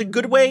what? I think it's a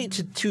good way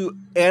to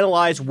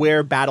analyze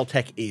where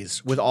BattleTech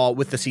is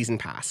with the season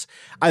pass.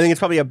 I think it's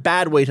probably a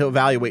bad way to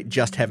evaluate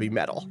just heavy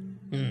metal.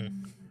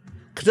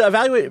 Because to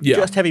evaluate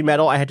just heavy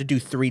metal, I had to do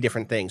 3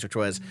 different things, which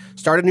was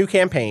start a new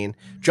campaign,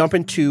 jump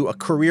into a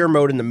career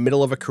mode in the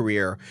middle of a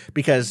career,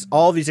 because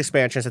all these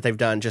expansions that they've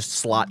done just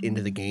slot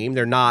into the game.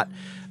 They're not.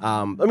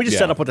 Let me just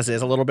set up what this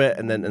is a little bit,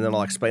 and then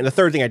I'll explain. The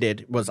third thing I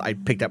did was I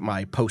picked up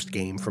my post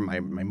game from my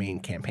main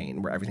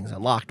campaign, where everything's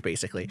unlocked,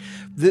 basically.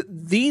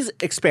 These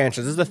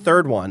expansions, this is the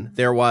third one.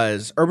 There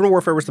was Urban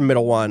Warfare was the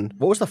middle one.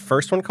 What was the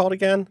first one called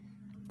again?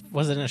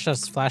 Wasn't it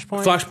just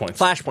Flashpoint?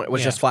 Flashpoint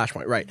was just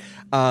Flashpoint, right.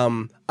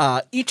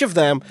 Each of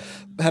them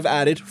have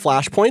added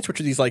Flashpoints, which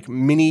are these like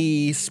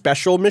mini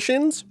special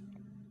missions,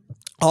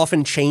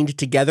 often chained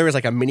together as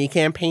like a mini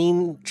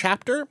campaign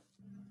chapter.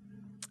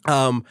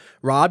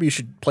 Rob, you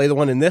should play the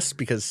one in this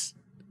because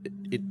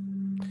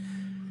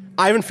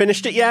I haven't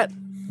finished it yet,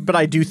 but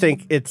I do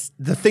think it's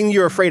the thing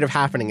you're afraid of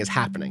happening is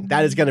happening.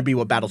 That is going to be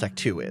what BattleTech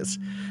 2 is.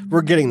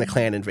 We're getting the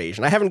clan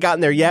invasion. I haven't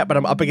gotten there yet, but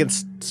I'm up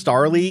against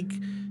Star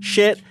League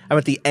shit. I'm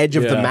at the edge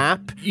of the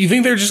map. You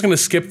think they're just going to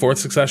skip Fourth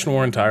Succession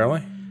War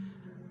entirely?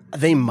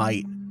 They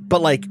might,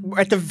 but like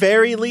at the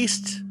very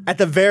least,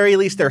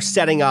 they're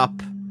setting up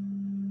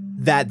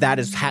that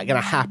is going to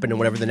happen in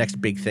whatever the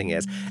next big thing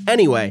is.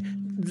 Anyway,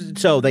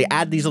 so they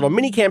add these little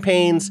mini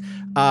campaigns.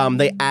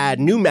 They add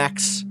new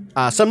mechs.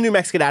 Some new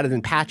mechs get added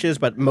in patches,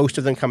 but most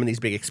of them come in these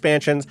big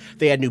expansions.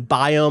 They add new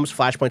biomes.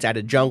 Flashpoints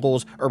added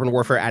jungles. Urban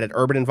Warfare added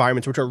urban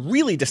environments, which are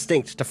really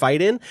distinct to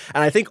fight in,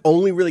 and I think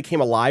only really came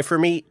alive for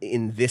me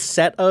in this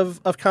set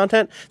of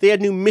content. They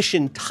had new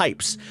mission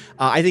types.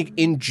 I think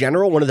in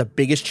general, one of the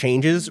biggest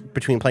changes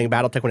between playing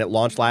BattleTech when it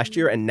launched last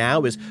year and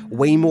now is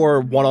way more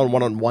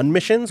one-on-one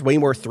missions, way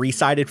more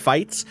 3-sided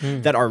fights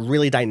that are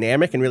really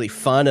dynamic and really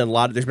fun, and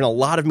there's been a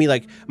lot of me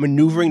like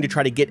maneuvering to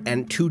try to get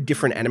 2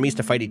 different enemies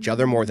to fight each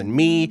other more than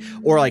me.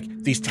 Or like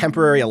these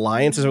temporary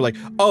alliances are like,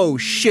 oh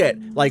shit,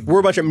 like we're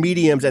a bunch of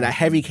mediums and a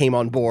heavy came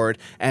on board,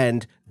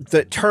 and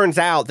it turns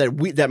out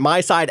that my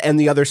side and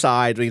the other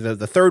side,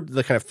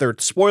 the kind of third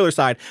spoiler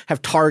side,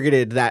 have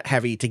targeted that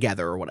heavy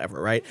together or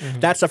whatever, right?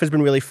 That stuff has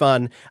been really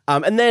fun.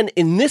 And then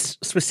in this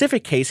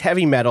specific case,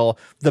 heavy metal,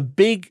 the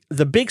big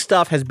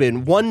stuff has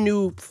been one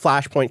new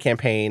Flashpoint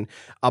campaign,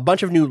 a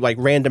bunch of new like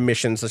random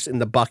missions in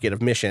the bucket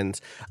of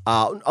missions,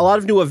 a lot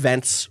of new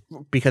events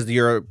because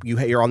you're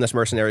on this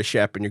mercenary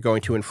ship and you're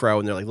going to and fro,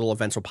 and they're like little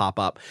events will pop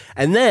up,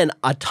 and then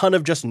a ton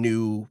of just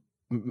new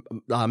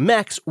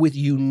mechs with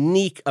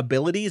unique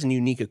abilities and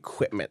unique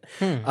equipment.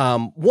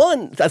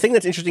 One thing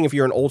that's interesting if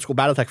you're an old school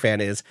BattleTech fan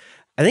is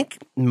I think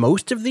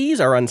most of these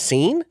are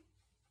unseen,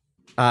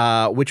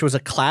 which was a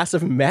class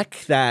of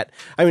mech that,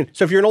 I mean,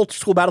 so if you're an old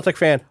school BattleTech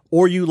fan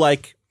or you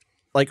like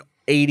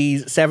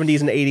 80s, 70s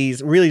and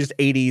 80s, really just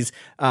 80s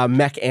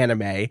mech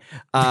anime.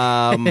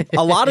 A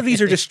lot of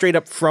these are just straight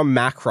up from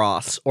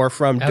Macross or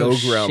from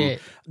Dogram.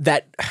 Shit.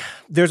 That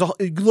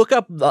look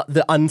up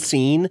the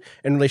unseen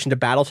in relation to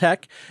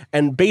BattleTech,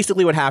 and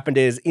basically what happened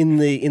is in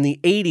the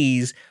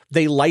 80s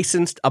they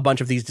licensed a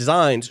bunch of these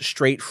designs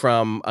straight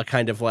from a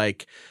kind of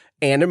like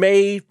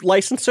anime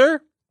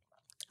licensor.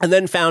 And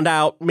then found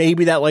out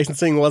maybe that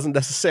licensing wasn't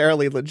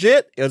necessarily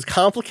legit. It was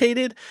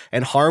complicated.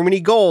 And Harmony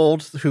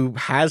Gold, who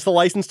has the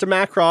license to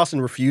Macross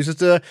and refuses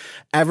to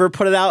ever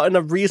put it out in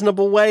a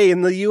reasonable way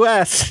in the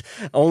US,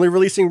 only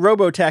releasing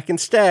Robotech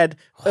instead,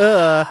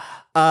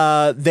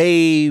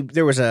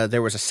 There was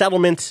a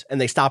settlement, and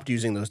they stopped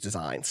using those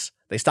designs.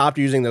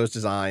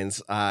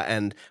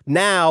 And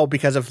now,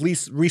 because of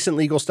recent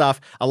legal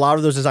stuff, a lot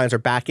of those designs are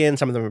back in.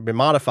 Some of them have been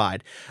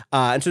modified.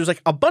 And so there's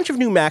like a bunch of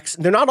new mechs.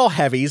 They're not all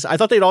heavies. I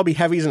thought they'd all be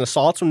heavies and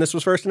assaults when this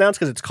was first announced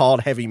because it's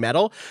called heavy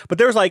metal. But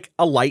there's like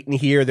a light in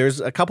here. There's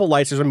a couple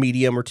lights. There's a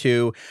medium or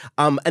two.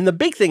 And the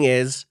big thing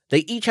is they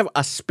each have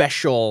a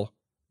special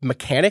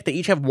mechanic. They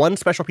each have one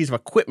special piece of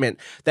equipment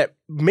that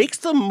makes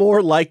them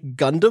more like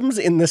Gundams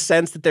in the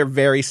sense that they're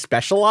very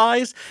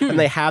specialized and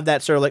they have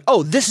that sort of like,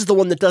 oh, this is the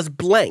one that does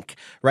blank,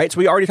 right? So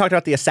we already talked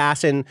about the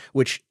Assassin,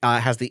 which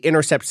has the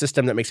intercept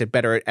system that makes it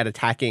better at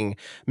attacking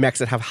mechs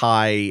that have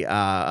high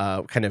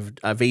kind of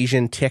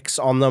evasion ticks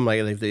on them.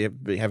 Like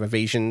they have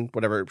evasion,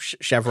 whatever,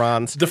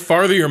 chevrons. The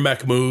farther your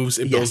mech moves,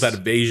 it builds that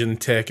evasion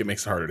tick. It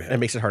makes it harder to hit. It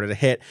makes it harder to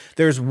hit.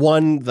 There's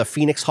one, the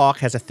Phoenix Hawk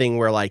has a thing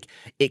where like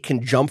it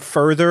can jump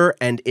further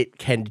and it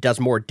does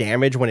more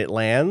damage when it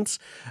lands.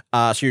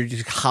 So you're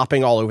just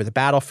hopping all over the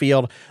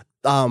battlefield.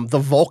 The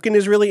Vulcan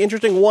is really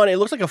interesting. One, it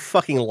looks like a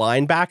fucking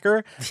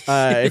linebacker.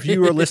 If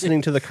you were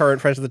listening to the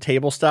current Friends of the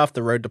Table stuff,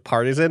 The Road to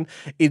Partisan,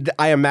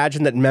 I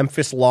imagine that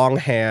Memphis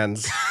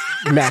Longhand's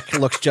mech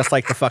looks just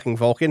like the fucking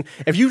Vulcan.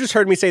 If you just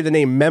heard me say the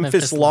name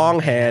Memphis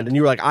Longhand and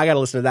you were like, I got to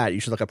listen to that, you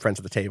should look up Friends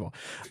of the Table.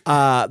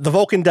 The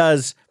Vulcan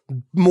does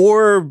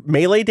more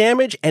melee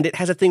damage, and it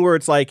has a thing where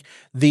it's like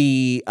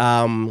the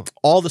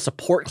all the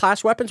support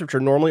class weapons, which are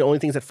normally only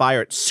things that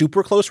fire at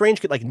super close range,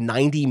 get like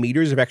 90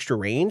 meters of extra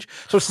range.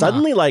 So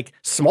suddenly like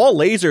small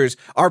lasers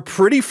are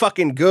pretty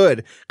fucking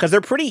good because they're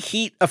pretty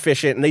heat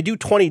efficient and they do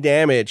 20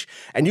 damage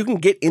and you can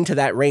get into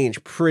that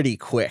range pretty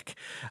quick.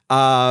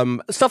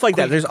 Stuff like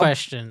that. There's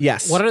question.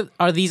 Yes. What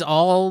are these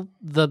all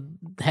the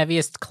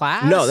heaviest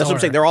class? No, that's what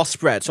I'm saying. They're all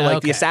spread. So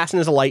like the Assassin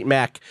is a light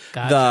mech,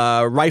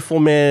 the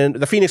Rifleman,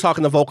 the Phoenix Hawk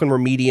and the Vulcan were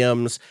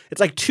mediums.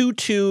 It's like 2,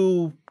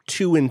 2,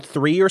 2, and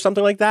 3 or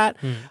something like that.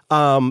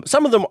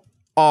 Some of them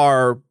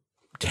are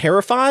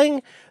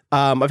terrifying.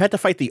 I've had to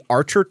fight the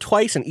Archer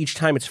twice, and each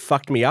time it's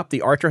fucked me up.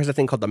 The Archer has a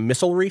thing called the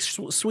Missilery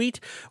Suite,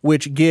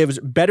 which gives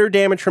better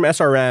damage from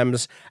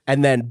SRMs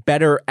and then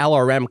better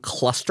LRM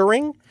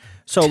clustering.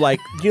 So, like,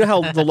 you know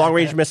how the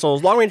long-range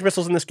missiles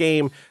in this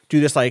game do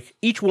this, like,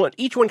 each one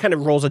kind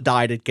of rolls a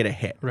die to get a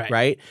hit,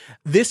 right?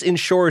 This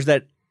ensures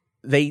that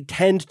they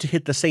tend to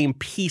hit the same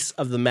piece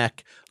of the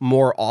mech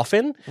more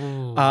often,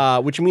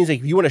 which means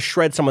like, if you want to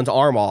shred someone's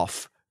arm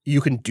off,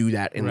 you can do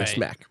that in this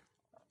mech.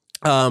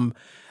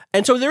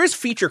 And so there is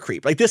feature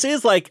creep. Like, this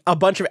is like a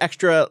bunch of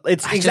extra.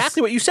 It's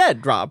exactly what you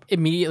said, Rob.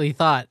 Immediately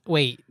thought,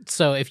 wait,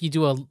 so if you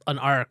do an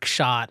arc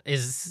shot,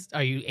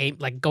 are you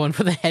like going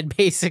for the head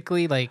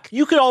basically? Like,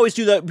 you could always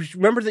do that.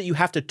 Remember that you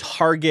have to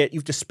target, you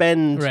have to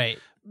spend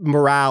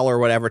morale or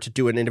whatever to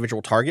do an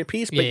individual target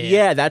piece. But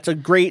yeah that's a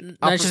great.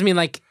 I just mean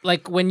like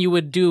when you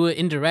would do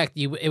indirect,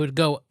 it would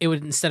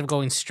instead of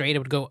going straight, it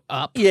would go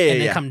up and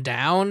then come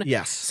down.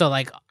 Yes. So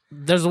like,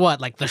 there's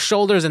like the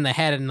shoulders and the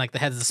head, and like the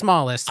head's the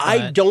smallest.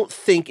 I don't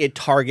think it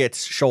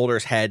targets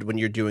shoulders, head when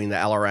you're doing the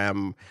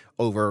LRM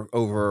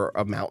over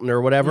a mountain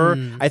or whatever.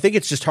 I think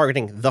it's just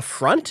targeting the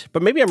front,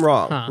 but maybe I'm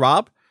wrong.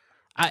 Rob?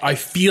 I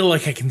feel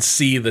like I can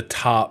see the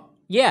top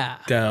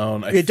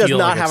down. It does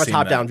not have a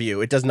top-down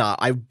view. It does not.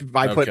 I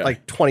put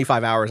like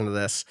 25 hours into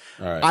this.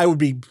 Right. I would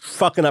be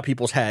fucking up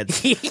people's heads.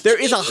 There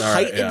is a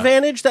height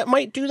advantage that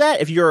might do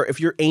that if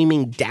you're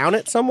aiming down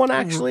at someone.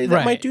 Actually,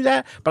 that might do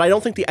that. But I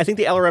think the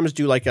LRMs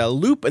do like a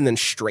loop and then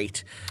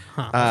straight.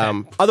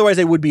 Otherwise,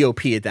 they would be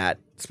OP at that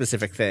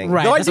specific thing.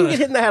 Right. No, I do get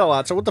hit in the head a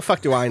lot. So what the fuck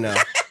do I know?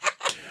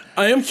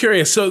 I am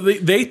curious. So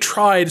they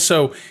tried.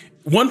 So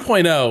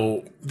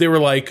 1.0, they were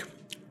like,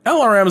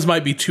 LRMs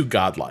might be too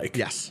godlike.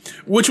 Yes.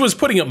 Which was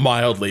putting it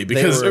mildly,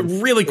 because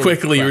really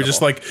quickly you were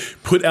just like,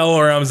 put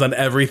LRMs on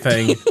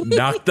everything,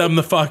 knock them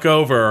the fuck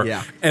over,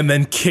 and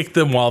then kick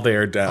them while they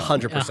are down.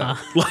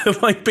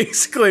 100%. Like,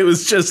 basically it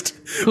was just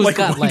like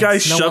one guy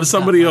shoved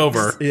somebody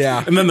over,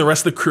 and then the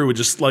rest of the crew would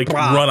just like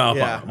run up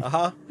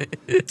on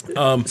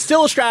them.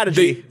 Still a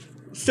strategy.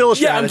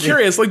 Yeah, I'm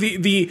curious. Like,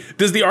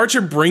 does the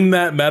Archer bring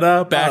that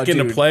meta back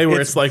into play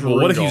where it's like, well,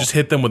 what if you just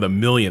hit them with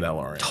 1,000,000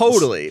 LRMs?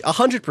 Totally,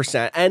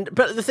 100%.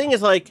 But the thing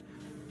is, like,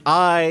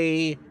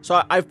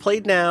 I've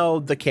played now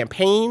the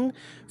campaign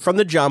from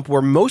the jump,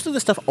 where most of the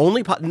stuff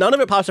none of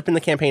it pops up in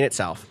the campaign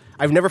itself.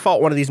 I've never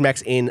fought one of these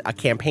mechs in a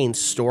campaign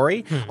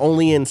story,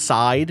 only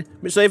inside.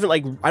 So they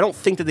haven't I don't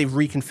think that they've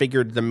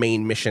reconfigured the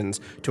main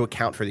missions to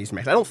account for these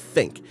mechs. I don't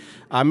think.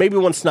 Maybe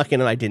one snuck in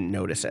and I didn't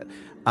notice it.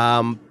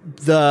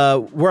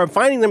 Where I'm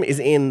finding them is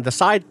in the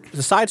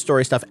side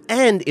story stuff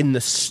and in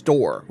the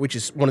store, which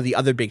is one of the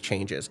other big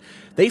changes.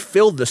 They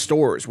filled the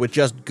stores with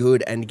just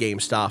good end game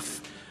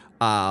stuff,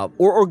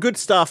 or good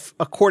stuff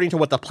according to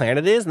what the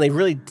planet is, and they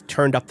really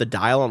turned up the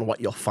dial on what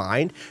you'll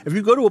find. If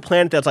you go to a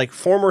planet that's like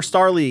former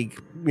Star League,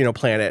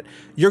 planet,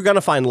 you're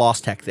gonna find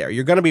lost tech there.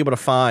 You're gonna be able to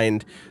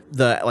find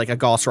a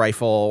Gauss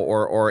rifle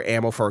or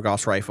ammo for a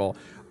Gauss rifle.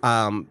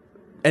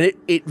 And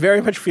it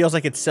very much feels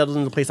like it's settled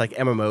into place like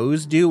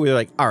MMOs do, where you're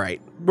like, all right,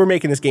 we're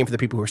making this game for the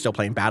people who are still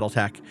playing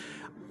BattleTech.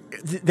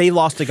 they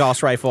lost the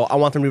Gauss rifle. I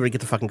want them to be able to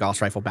get the fucking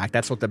Gauss rifle back.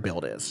 That's what the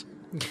build is.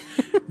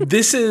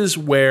 This is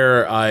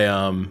where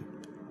I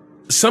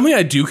something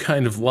I do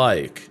kind of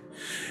like.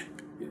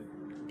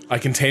 I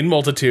contain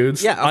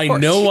multitudes. Yeah, I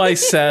know I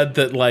said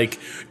that like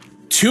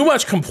too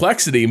much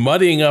complexity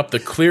muddying up the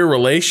clear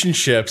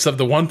relationships of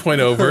the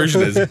 1.0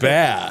 version is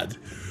bad.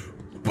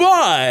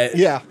 But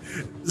yeah,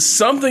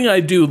 something I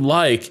do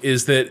like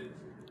is that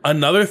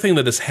another thing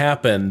that has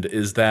happened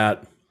is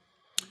that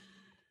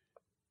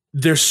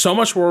there's so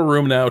much more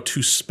room now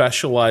to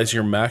specialize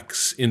your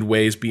mechs in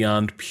ways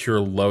beyond pure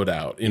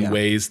loadout, in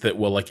ways that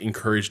will like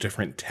encourage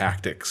different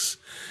tactics.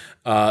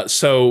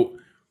 So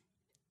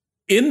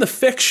in the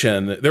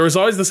fiction, there was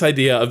always this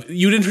idea of,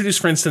 you'd introduce,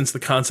 for instance, the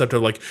concept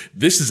of like,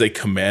 this is a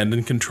command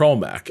and control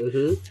mech.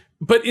 Mm-hmm.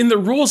 But in the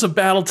rules of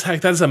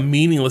Battletech, that is a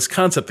meaningless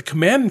concept. The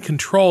command and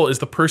control is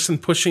the person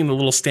pushing the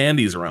little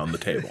standees around the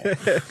table.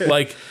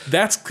 Like,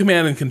 that's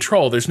command and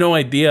control. There's no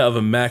idea of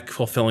a mech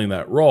fulfilling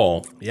that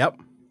role. Yep.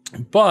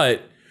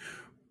 But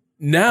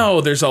now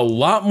there's a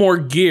lot more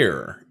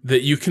gear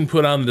that you can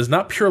put on that is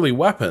not purely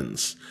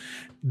weapons,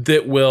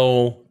 that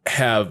will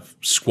have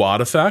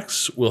squad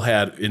effects, will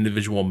have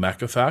individual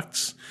mech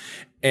effects,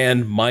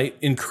 and might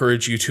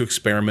encourage you to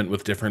experiment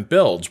with different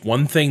builds.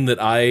 One thing that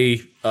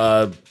I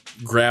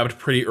grabbed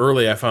pretty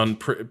early, I found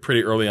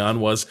pretty early on,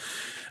 was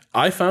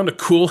I found a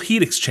cool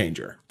heat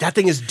exchanger. That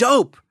thing is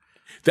dope.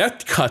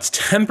 That cuts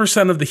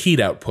 10% of the heat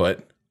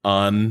output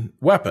on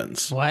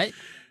weapons. What?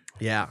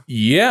 Yeah.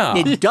 Yeah.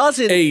 It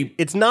doesn't.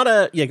 It's not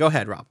a. Yeah, go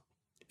ahead, Rob.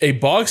 A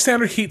bog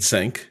standard heat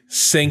sink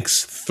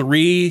sinks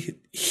 3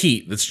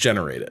 heat that's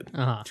generated.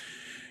 Uh-huh.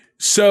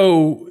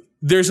 So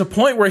there's a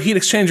point where heat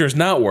exchanger is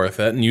not worth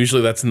it, and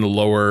usually that's in the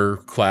lower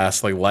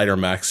class, like lighter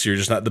mechs. You're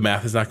just not, the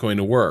math is not going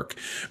to work.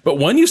 But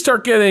when you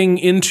start getting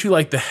into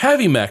like the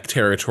heavy mech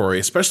territory,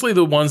 especially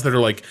the ones that are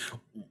like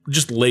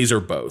just laser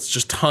boats,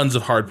 just tons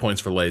of hard points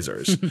for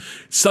lasers,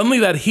 suddenly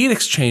that heat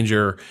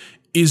exchanger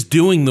is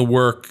doing the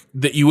work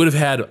that you would have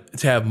had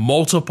to have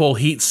multiple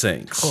heat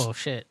sinks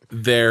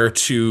there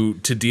to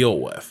deal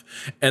with.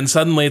 And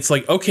suddenly it's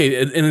like,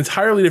 okay, an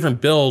entirely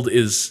different build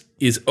is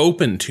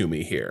open to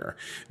me here.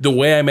 The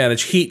way I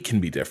manage heat can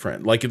be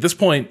different. Like at this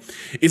point,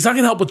 it's not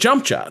going to help with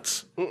jump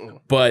shots.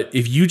 But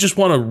if you just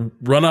want to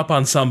run up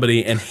on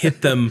somebody and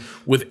hit them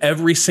with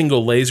every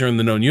single laser in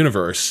the known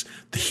universe,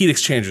 the heat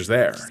exchanger's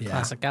there. Yeah.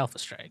 Classic Alpha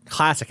Strike.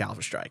 Classic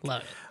Alpha Strike.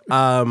 Love it.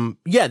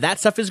 Yeah, that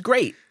stuff is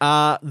great.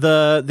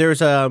 There's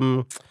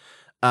stuff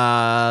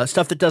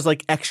that does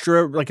like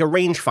extra, like a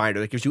rangefinder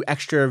that gives you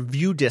extra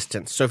view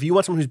distance. So if you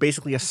want someone who's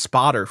basically a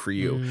spotter for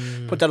you,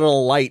 put that on a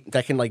light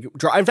that can like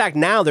draw. In fact,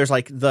 now there's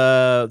like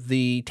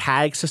the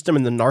tag system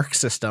and the narc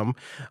system,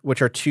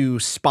 which are 2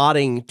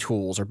 spotting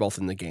tools, are both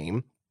in the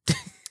game.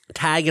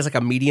 Tag is like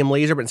a medium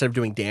laser, but instead of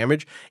doing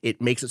damage, it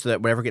makes it so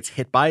that whatever gets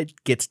hit by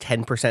it gets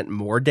 10%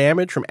 more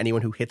damage from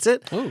anyone who hits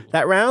it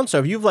that round. So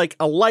if you have like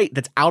a light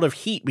that's out of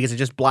heat because it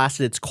just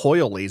blasted its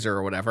coil laser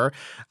or whatever,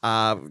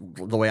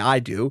 the way I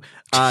do,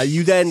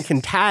 you then can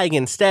tag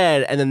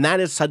instead, and then that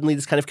is suddenly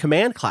this kind of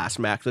command class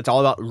mech that's all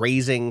about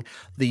raising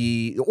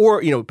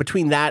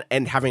between that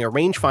and having a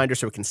rangefinder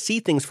so it can see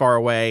things far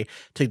away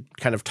to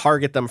kind of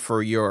target them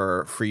for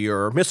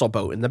your missile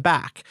boat in the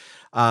back.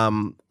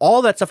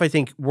 All that stuff I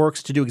think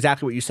works to do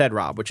exactly what you said,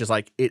 Rob, which is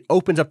like it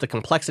opens up the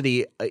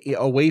complexity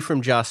away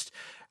from just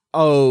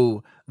I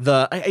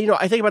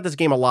think about this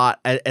game a lot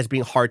as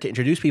being hard to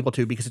introduce people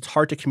to because it's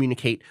hard to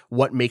communicate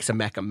what makes a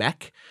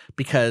mech,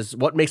 because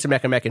what makes a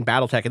mech in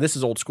Battletech, and this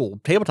is old school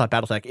tabletop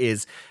Battletech,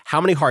 is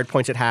how many hard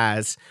points it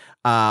has,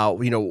 where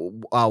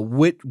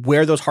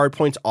those hard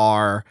points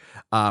are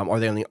they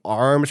on the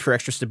arms for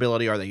extra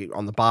stability? Are they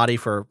on the body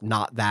for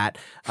not that?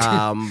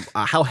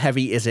 How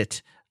heavy is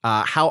it?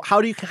 How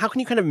can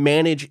you kind of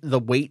manage the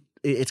weight,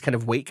 its kind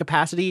of weight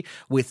capacity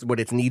with what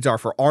its needs are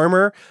for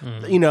armor?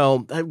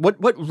 What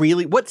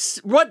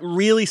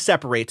really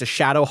separates a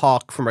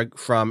Shadowhawk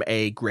from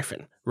a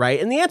Griffin, right?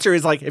 And the answer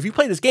is like, if you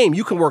play this game,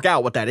 you can work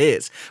out what that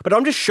is. But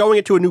I'm just showing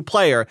it to a new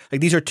player.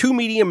 Like, these are 2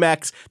 medium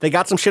mechs. They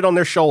got some shit on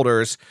their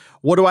shoulders.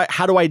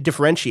 How do I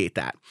differentiate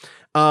that?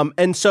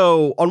 And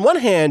so on one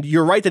hand,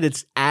 you're right that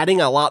it's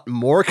adding a lot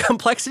more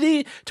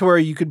complexity to where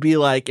you could be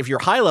like, if you're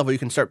high level, you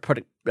can start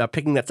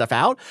picking that stuff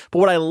out. But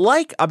what I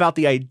like about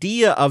the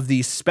idea of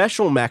these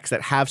special mechs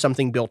that have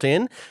something built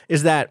in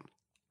is that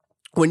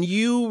when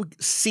you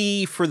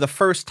see for the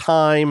first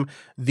time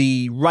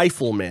the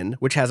Rifleman,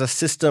 which has a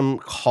system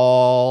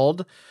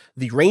called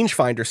the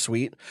Rangefinder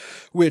Suite,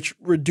 which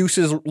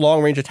reduces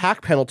long-range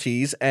attack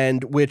penalties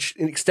and which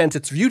extends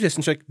its view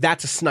distance, like,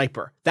 that's a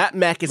sniper. That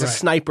mech is a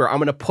sniper. I'm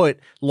going to put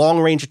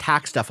long-range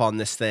attack stuff on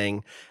this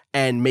thing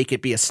and make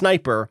it be a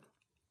sniper.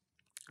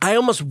 I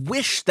almost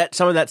wish that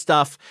some of that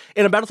stuff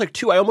in a Battletech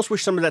 2, I almost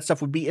wish some of that stuff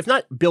would be, if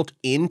not built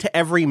into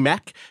every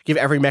mech, give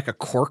every mech a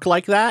quirk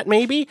like that,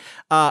 maybe,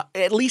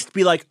 at least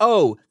be like,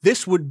 oh,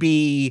 this would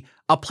be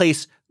a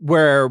place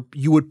where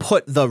you would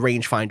put the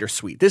Rangefinder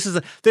Suite. This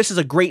is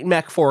a great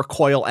mech for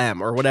Coil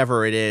M or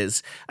whatever it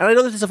is. And I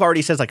know that this stuff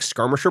already says like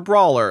Skirmisher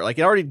Brawler. Like,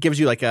 it already gives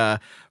you like a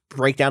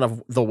breakdown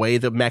of the way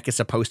the mech is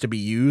supposed to be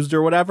used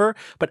or whatever,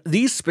 but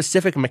these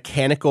specific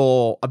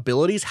mechanical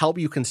abilities help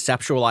you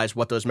conceptualize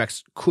what those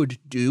mechs could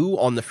do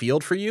on the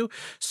field for you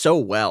so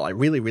well. I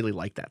really, really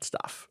like that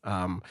stuff.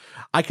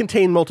 I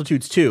contain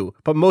multitudes too,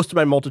 but most of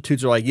my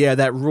multitudes are like, yeah,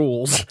 that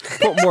rules.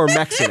 Put more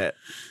mechs in it.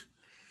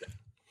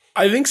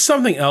 I think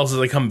something else as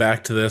I come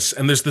back to this,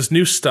 and there's this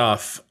new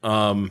stuff.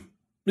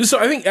 So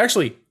I think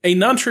actually a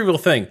non-trivial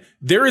thing,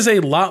 there is a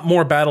lot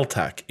more battle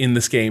tech in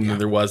this game than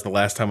there was the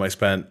last time I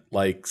spent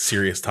like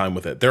serious time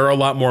with it. There are a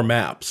lot more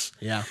maps.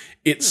 Yeah.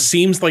 It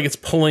seems like it's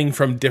pulling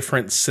from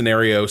different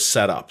scenario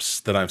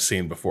setups that I've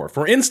seen before.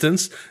 For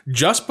instance,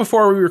 just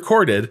before we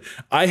recorded,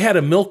 I had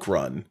a milk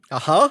run.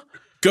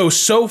 Go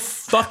so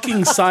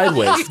fucking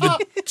sideways for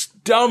the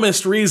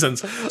dumbest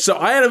reasons. So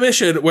I had a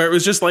mission where it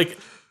was just like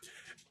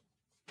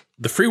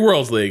the Free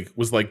Worlds League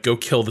was like, go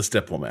kill this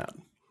diplomat.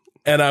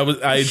 And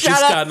I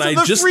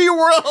just Free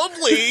World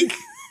League.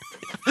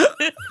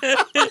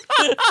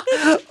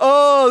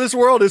 Oh, this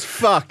world is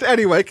fucked.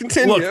 Anyway,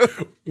 continue.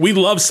 Look, we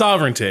love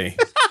sovereignty,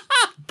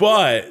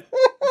 but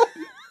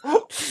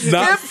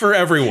not for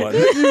everyone.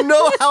 You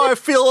know how I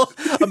feel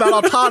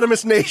about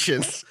autonomous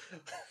nations.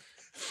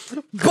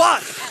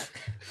 But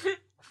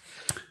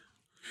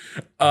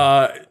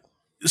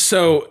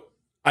so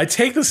I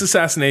take this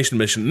assassination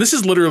mission. This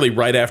is literally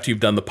right after you've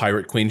done the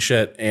Pirate Queen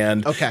shit.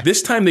 And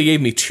this time they gave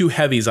me 2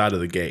 heavies out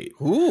of the gate.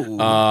 Ooh.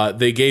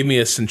 They gave me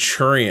a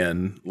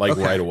Centurion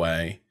right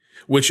away,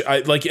 which I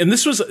like. And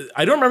this was,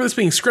 I don't remember this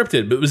being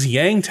scripted, but it was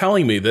Yang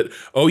telling me that,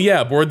 oh yeah,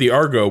 aboard the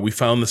Argo, we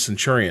found the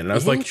Centurion. And I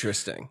was like,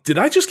 interesting. Did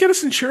I just get a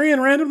Centurion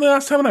randomly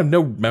last time and I have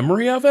no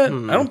memory of it?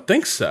 I don't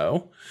think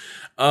so.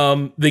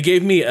 They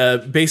gave me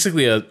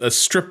basically a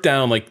stripped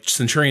down like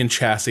Centurion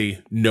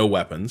chassis, no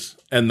weapons.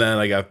 And then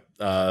I got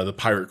the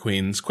Pirate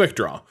Queen's quick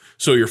draw.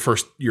 So your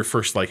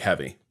first like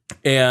heavy.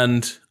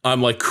 And I'm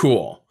like,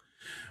 cool.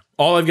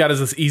 All I've got is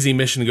this easy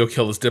mission to go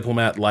kill this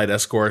diplomat, light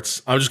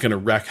escorts. I'm just going to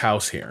wreck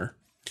house here.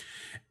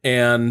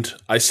 And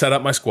I set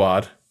up my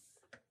squad,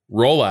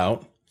 roll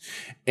out,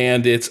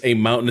 and it's a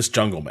mountainous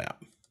jungle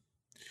map.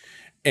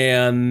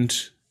 And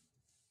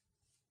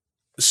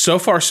so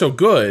far so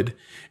good.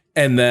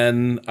 And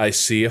then I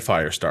see a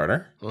fire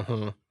starter.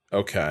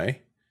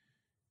 Okay.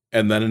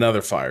 And then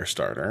another fire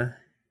starter.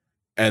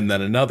 And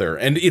then another.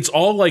 And it's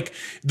all like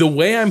the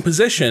way I'm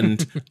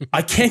positioned,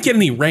 I can't get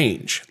any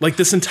range. Like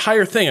this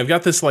entire thing, I've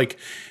got this like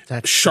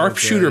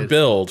sharpshooter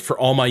build for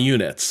all my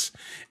units.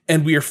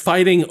 And we are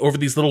fighting over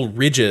these little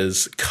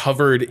ridges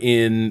covered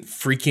in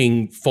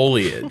freaking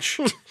foliage.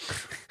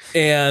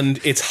 And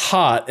it's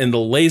hot and the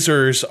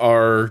lasers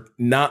are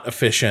not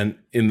efficient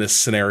in this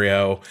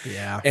scenario.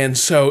 Yeah. And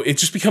so it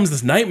just becomes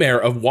this nightmare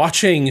of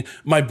watching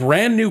my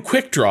brand new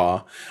quick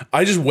draw.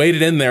 I just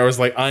waited in there. I was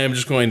like, I am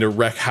just going to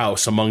wreck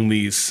house among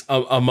these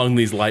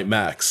light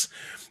mechs.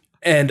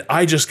 And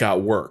I just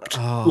got worked.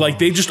 Like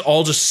they just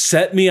all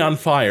set me on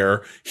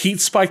fire, heat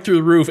spiked through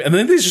the roof, and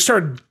then they just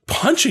started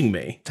punching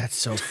me. That's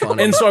so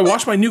funny. And so I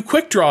watched my new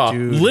quick draw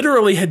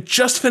literally had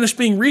just finished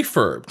being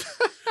refurbed.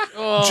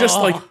 Just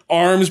like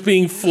arms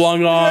being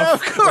flung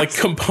off, like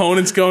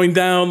components going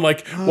down,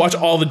 like watch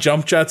all the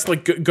jump jets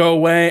like go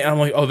away. And I'm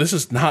like, oh, this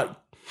is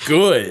not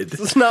good.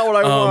 That's not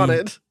what I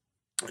wanted.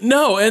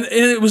 No, and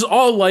it was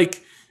all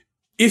like,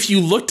 if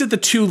you looked at the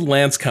 2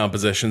 lance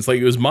compositions,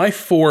 like it was my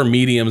 4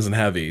 mediums and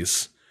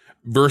heavies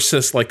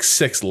versus like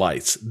 6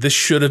 lights. This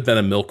should have been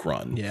a milk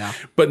run. Yeah.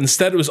 But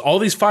instead it was all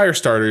these fire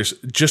starters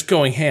just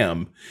going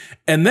ham.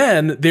 And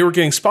then they were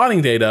getting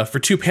spotting data for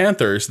 2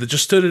 Panthers that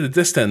just stood at a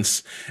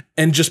distance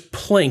and just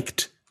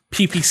plinked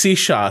PPC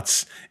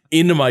shots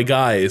into my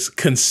guys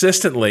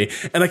consistently.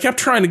 And I kept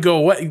trying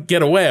to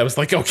get away. I was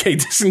like, okay,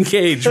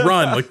 disengage,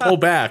 run, like pull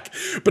back.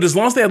 But as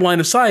long as they had line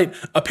of sight,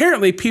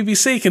 apparently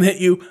PPC can hit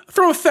you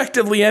from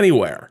effectively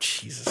anywhere.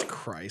 Jesus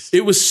Christ.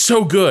 It was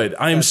so good.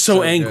 I am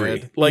so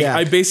angry. Good. Like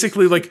I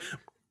basically like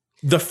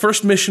the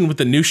first mission with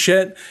the new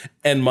shit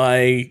and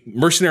my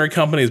mercenary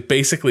company is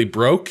basically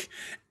broke.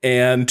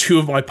 And 2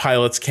 of my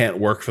pilots can't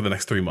work for the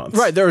next 3 months.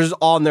 Right. They're just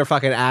on their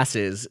fucking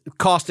asses,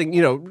 costing,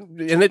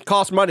 and it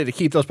costs money to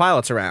keep those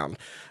pilots around.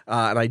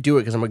 And I do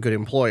it because I'm a good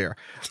employer.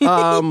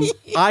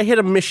 I hit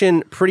a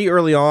mission pretty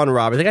early on,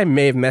 Rob. I think I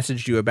may have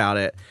messaged you about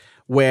it,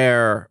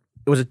 where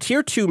it was a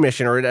tier 2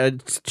 mission or a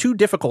 2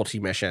 difficulty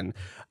mission.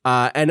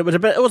 And it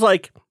was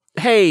like,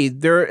 hey,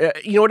 there,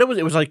 you know what it was?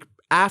 It was like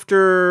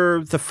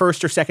after the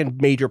first or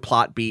second major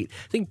plot beat.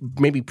 I think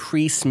maybe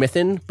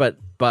pre-Smithin, but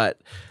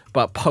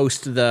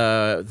post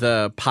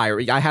the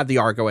pirate. I have the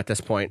Argo at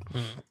this point.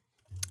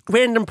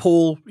 Random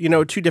pool,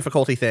 2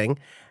 difficulty thing.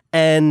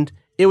 And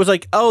it was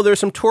like, oh, there's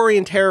some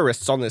Taurian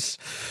terrorists on this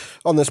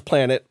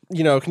planet.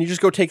 Can you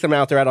just go take them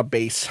out? They're at a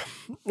base.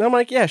 And I'm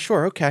like, yeah,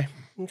 sure, okay.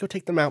 Go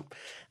take them out.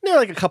 And they're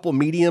like a couple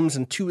mediums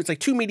and 2, it's like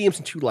 2 mediums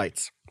and 2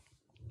 lights.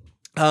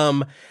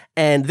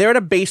 And they're at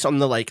a base on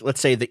the, like,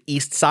 let's say the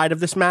east side of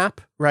this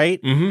map,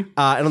 right? Mm-hmm.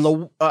 And on the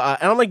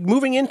and I'm like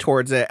moving in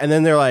towards it, and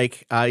then they're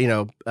like,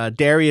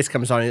 Darius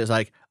comes on and is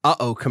like,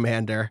 "Uh-oh,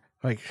 Commander."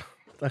 Like,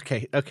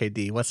 okay,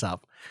 D, what's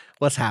up?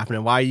 What's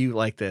happening? Why are you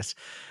like this?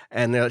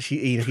 And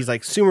he's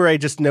like, Sumire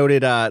just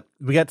noted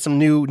we got some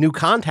new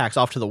contacts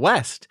off to the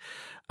west.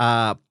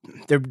 They're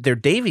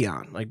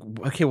Davion. Like,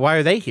 okay, why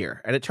are they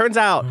here? And it turns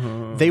out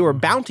they were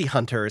bounty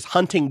hunters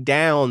hunting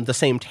down the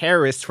same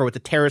terrorists for what the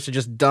terrorists had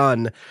just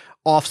done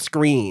off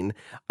screen.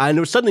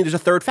 And suddenly there's a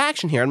third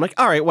faction here. I'm like,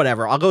 all right,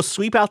 whatever. I'll go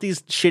sweep out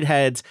these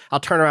shitheads. I'll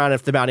turn around.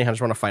 If the bounty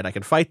hunters want to fight, I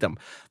can fight them.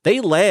 They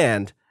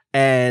land.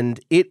 And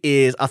it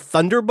is a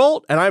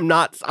Thunderbolt, and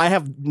I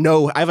have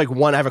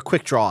a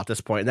quick draw at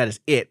this point, and that is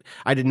it.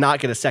 I did not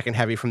get a second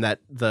heavy from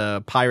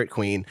the Pirate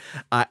Queen,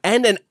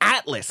 and an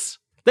Atlas.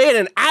 They had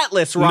an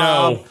Atlas,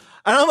 Rob. No.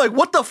 And I'm like,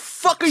 what the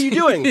fuck are you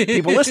doing?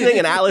 People listening,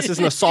 an Atlas is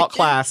an assault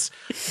class,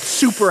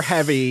 super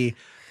heavy,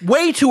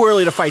 way too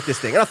early to fight this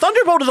thing. And a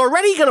Thunderbolt is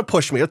already going to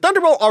push me. A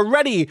Thunderbolt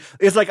already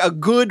is like a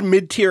good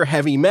mid-tier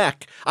heavy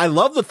mech. I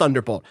love the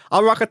Thunderbolt.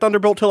 I'll rock a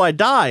Thunderbolt till I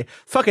die.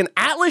 Fucking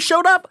Atlas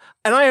showed up,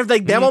 and I have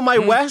like them on my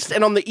west,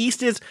 and on the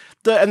east is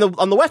on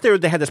the west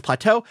they had this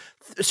plateau.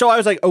 So I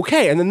was like,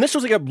 okay. And then this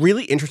was like a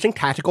really interesting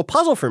tactical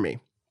puzzle for me.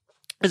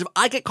 Because if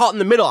I get caught in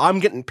the middle, I'm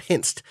getting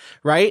pinced,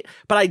 right?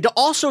 But I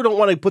also don't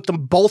want to put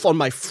them both on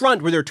my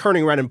front where they're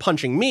turning around and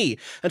punching me.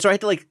 And so I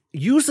had to like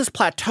use this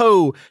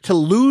plateau to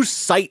lose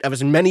sight of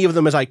as many of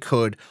them as I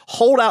could,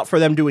 hold out for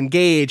them to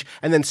engage,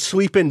 and then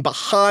sweep in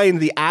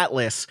behind the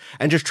Atlas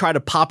and just try to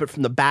pop it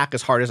from the back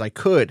as hard as I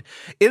could.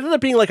 It ended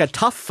up being like a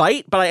tough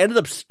fight, but I ended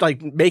up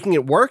like making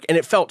it work, and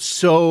it felt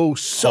so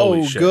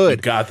Holy shit. good.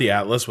 You got the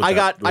Atlas with I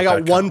got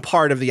one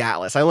part of the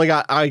Atlas.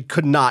 I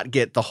could not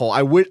get the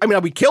whole. We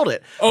killed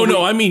it. Oh,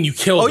 no, I mean, you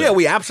killed it. Oh, yeah,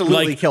 we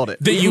absolutely killed it.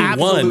 That you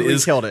won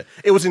is... killed it.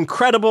 It was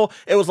incredible.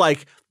 It was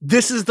like,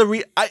 this is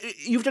you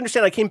have to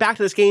understand, I came back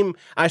to this game, and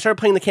I started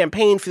playing the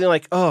campaign feeling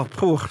like,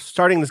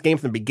 starting this game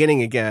from the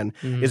beginning again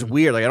is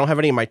weird. Like, I don't have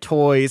any of my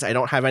toys. I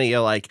don't have any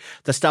of, like,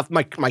 the stuff.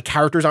 My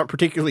characters aren't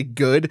particularly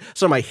good,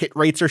 so my hit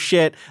rates are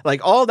shit. Like,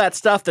 all that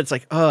stuff that's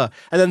like, And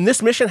then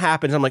this mission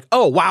happens, I'm like,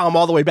 oh, wow, I'm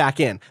all the way back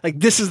in. Like,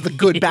 this is the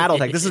good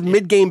Battletech. This is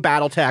mid-game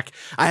Battletech.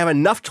 I have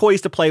enough toys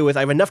to play with.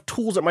 I have enough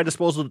tools at my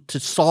disposal to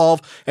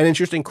solve an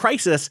interesting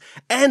crisis,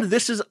 and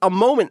this is a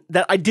moment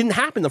that I didn't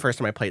happen the first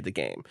time I played the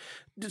game.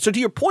 So to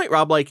your point,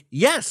 Rob, like,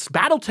 yes,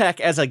 Battletech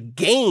as a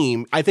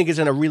game, I think is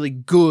in a really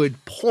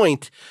good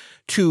point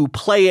to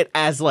play it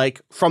as like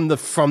from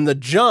the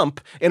jump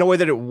in a way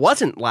that it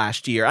wasn't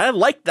last year. I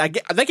like that.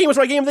 That game was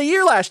my game of the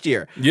year last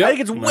year. Yep, I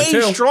think it's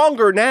way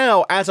stronger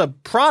now as a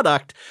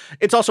product.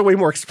 It's also way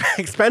more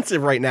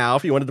expensive right now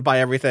if you wanted to buy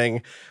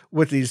everything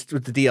with the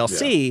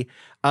DLC.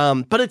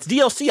 Yeah. But it's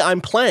DLC I'm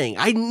playing.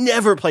 I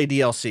never play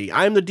DLC.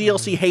 I'm the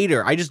DLC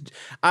hater.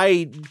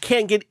 I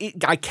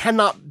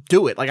cannot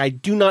do it. Like, I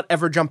do not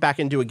ever jump back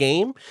into a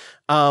game.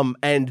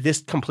 And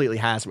this completely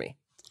has me.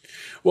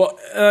 Well,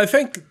 I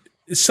think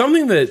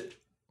something that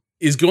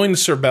is going to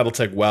serve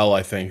Battletech well,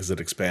 I think, as it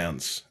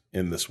expands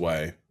in this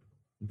way,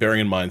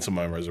 bearing in mind some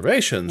of my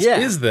reservations,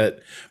 is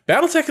that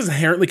Battletech is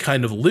inherently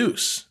kind of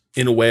loose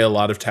in a way a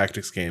lot of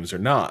tactics games are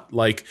not.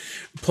 Like,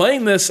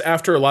 playing this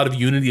after a lot of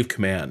Unity of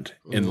Command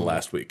in the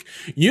last week.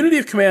 Unity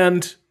of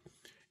Command,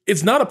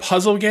 it's not a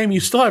puzzle game.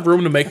 You still have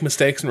room to make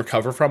mistakes and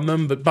recover from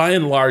them, but by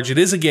and large, it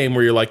is a game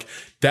where you're like,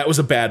 that was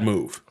a bad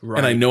move. Right.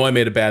 And I know I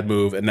made a bad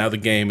move, and now the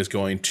game is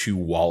going to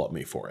wallop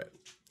me for it.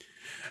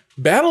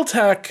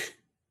 Battletech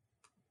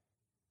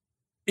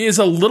is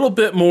a little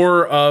bit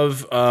more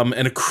of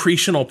an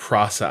accretional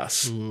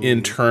process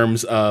in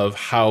terms of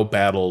how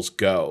battles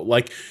go.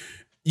 Like,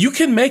 you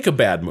can make a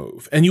bad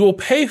move and you will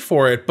pay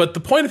for it, but the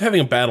point of having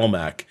a battle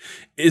mech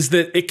is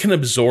that it can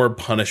absorb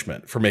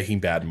punishment for making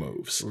bad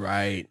moves.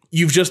 Right.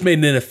 You've just made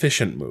an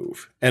inefficient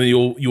move, and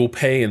you'll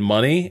pay in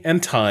money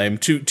and time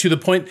to the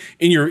point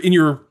in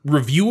your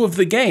review of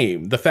the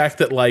game, the fact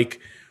that, like,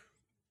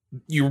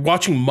 you're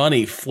watching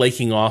money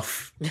flaking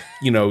off,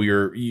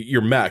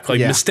 your mech. Like,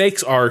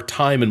 mistakes are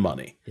time and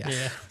money.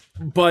 Yeah.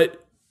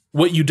 But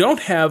what you don't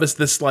have is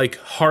this, like,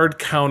 hard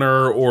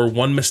counter or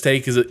one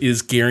mistake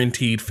is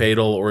guaranteed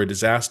fatal or a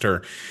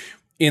disaster.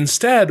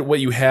 Instead,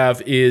 what you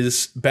have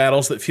is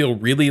battles that feel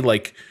really,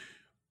 like,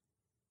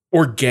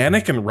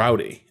 organic and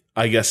rowdy,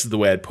 I guess is the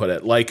way I'd put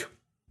it. Like,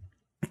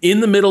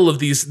 in the middle of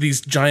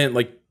these giant,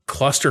 like,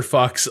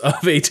 clusterfucks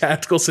of a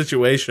tactical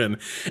situation,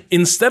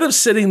 instead of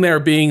sitting there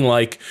being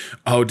like,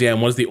 oh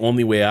damn, what is the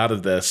only way out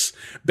of this?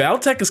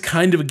 Battletech is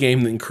kind of a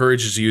game that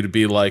encourages you to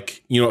be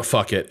like, you know what,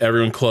 fuck it,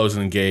 everyone close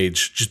and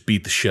engage, just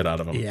beat the shit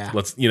out of them. Yeah.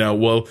 Let's,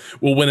 we'll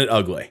win it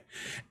ugly.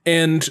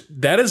 And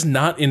that is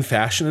not in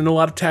fashion in a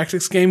lot of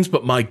tactics games,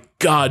 but my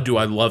God, do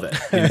I love it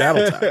in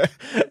Battletech.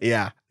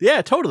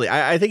 Yeah, totally.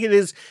 I think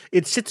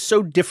it sits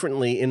so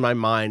differently in my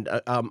mind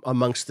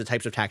amongst the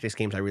types of tactics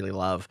games I really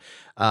love.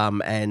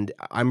 And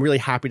I'm really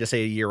happy to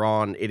say a year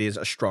on, it is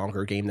a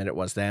stronger game than it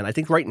was then. I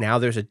think right now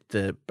there's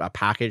a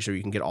package where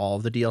you can get all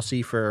of the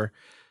DLC for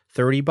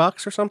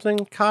 $30 or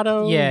something,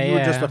 Kato? Yeah, You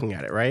were just looking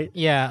at it, right?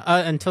 Yeah,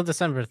 until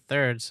December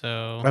 3rd,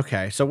 so...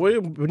 Okay, so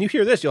when you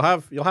hear this, you'll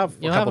have a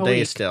couple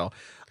days still.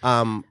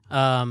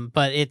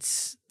 But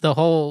it's the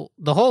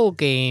whole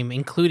game,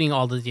 including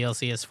all the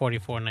DLC, is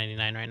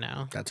 $44.99 right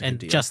now. That's a good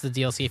deal. Just the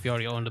DLC, if you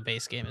already own the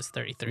base game, is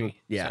 $33.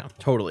 Yeah, so.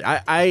 totally.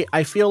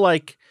 I feel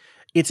like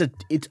it's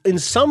in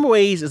some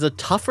ways it's a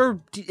tougher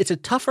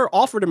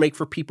offer to make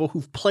for people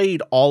who've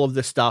played all of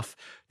this stuff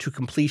to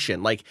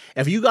completion. Like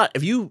if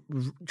you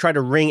try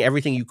to wring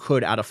everything you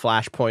could out of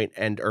Flashpoint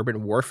and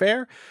Urban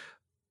Warfare,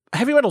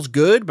 Heavy Metal's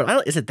good,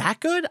 but is it that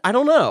good? I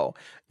don't know.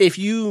 If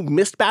you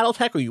missed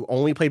BattleTech or you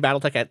only played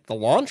BattleTech at the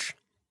launch,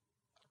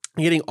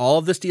 getting all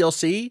of this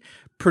DLC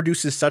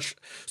produces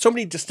so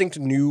many distinct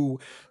new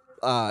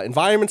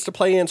environments to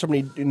play in, so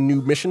many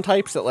new mission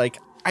types that like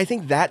I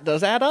think that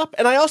does add up.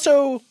 And I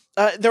also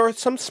there are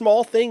some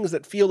small things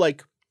that feel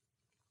like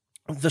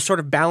the sort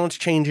of balance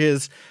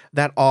changes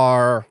that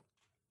are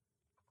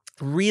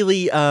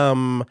really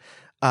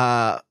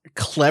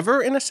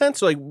clever in a sense.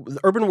 So like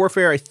Urban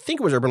Warfare, I think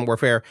it was Urban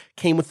Warfare,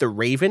 came with the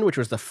Raven, which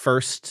was the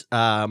first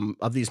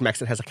of these mechs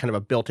that has a kind of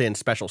a built-in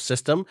special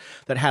system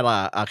that had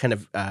a kind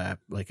of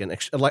like an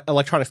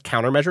electronics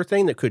countermeasure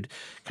thing that could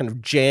kind of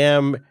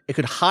jam. It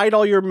could hide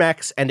all your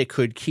mechs and it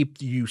could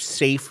keep you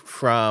safe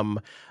from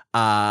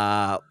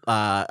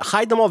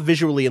hide them all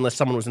visually unless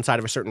someone was inside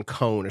of a certain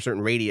cone or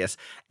certain radius,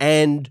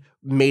 and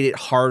made it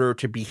harder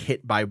to be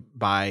hit by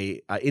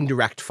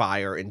indirect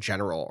fire in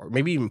general, or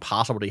maybe even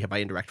possible to be hit by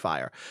indirect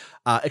fire.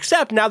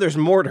 Except now there's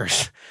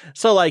mortars.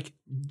 So like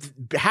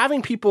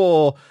having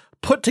people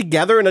put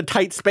together in a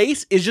tight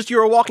space is just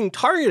you're a walking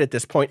target at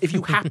this point if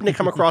you happen to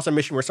come across a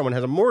mission where someone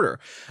has a mortar.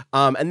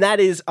 And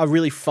that is a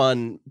really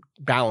fun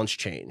balance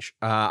change.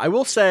 I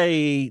will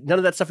say none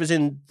of that stuff is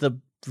in the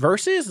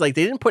verses. Like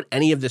they didn't put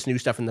any of this new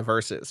stuff in the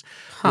verses,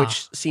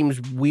 which seems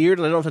weird.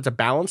 I don't know if it's a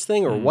balance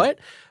thing or what.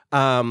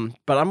 But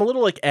I'm a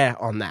little like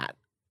on that.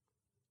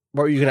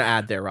 What were you going to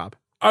add there, Rob?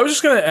 I was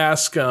just going to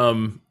ask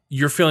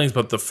your feelings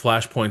about the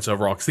flashpoints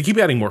overall, because they keep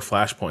adding more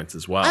flashpoints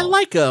as well. I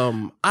like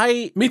them.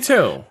 Me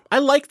too. I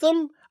like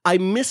them. I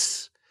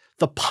miss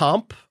the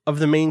pomp of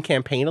the main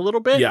campaign a little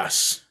bit.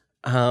 Yes.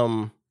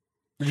 Did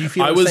you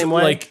feel the same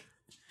way? Like,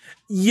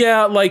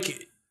 yeah,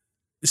 like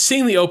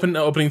seeing the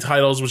opening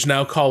titles, which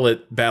now call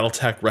it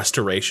BattleTech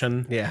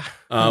Restoration. Yeah.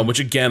 Which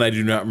again, I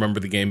do not remember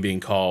the game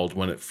being called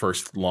when it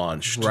first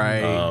launched.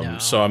 Right. No.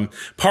 So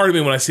part of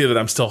me when I see that,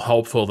 I'm still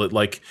hopeful that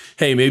like,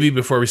 hey, maybe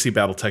before we see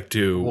BattleTech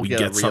 2, we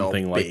get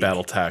something like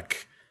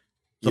BattleTech.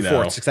 The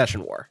fourth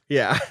Succession War.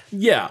 Yeah.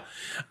 Yeah.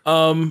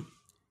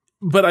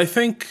 But I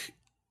think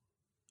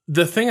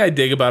the thing I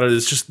dig about it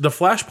is just the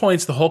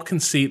flashpoints, the whole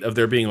conceit of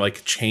there being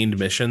like chained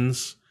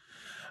missions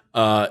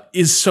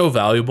is so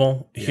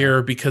valuable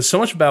here, because so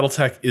much of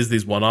BattleTech is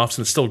these one-offs,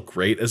 and it's still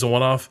great as a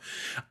one-off.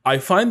 I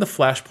find the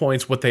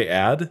flashpoints, what they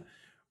add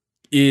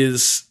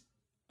is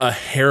a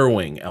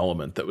harrowing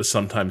element that was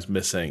sometimes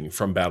missing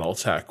from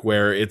BattleTech,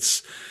 where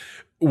it's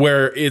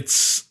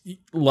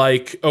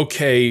like,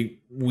 okay,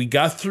 we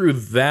got through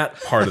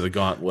that part of the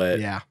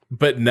gauntlet,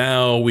 but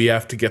now we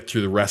have to get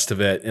through the rest of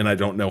it, and I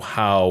don't know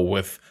how,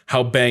 with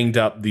how banged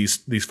up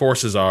these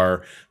forces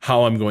are,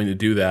 how I'm going to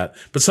do that.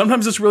 But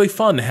sometimes it's really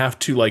fun to have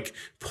to like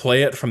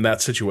play it from that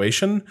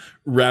situation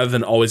rather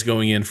than always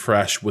going in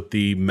fresh with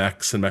the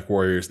mechs and mech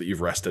warriors that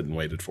you've rested and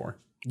waited for.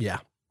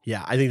 Yeah.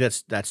 Yeah, I think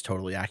that's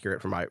totally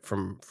accurate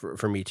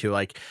for me too.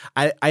 Like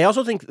I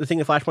also think the thing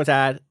that Flashpoints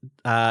add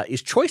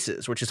is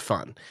choices, which is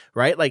fun,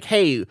 right? Like,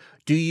 hey,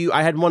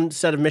 I had one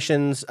set of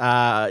missions in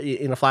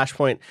a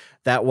Flashpoint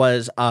that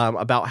was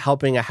about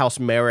helping a House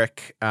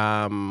Merrick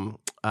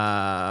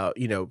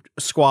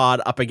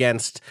squad up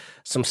against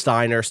some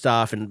Steiner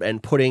stuff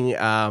and putting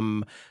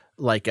artillery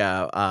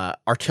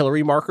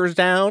markers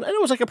down, and it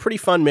was like a pretty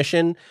fun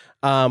mission.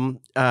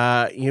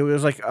 It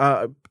was like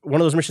one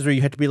of those missions where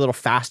you had to be a little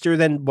faster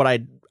than what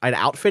I'd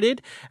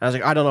outfitted, and I was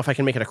like, I don't know if I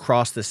can make it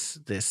across this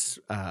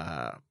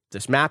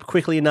map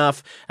quickly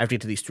enough. I have to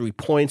get to these 3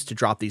 points to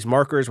drop these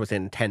markers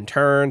within 10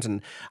 turns,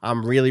 and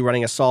I'm really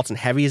running assaults and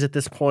heavies at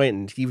this point,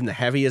 and even the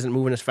heavy isn't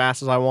moving as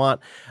fast as I want.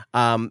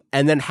 And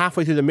then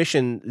halfway through the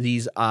mission,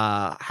 these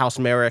House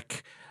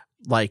Merrick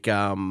like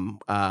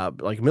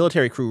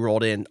military crew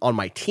rolled in on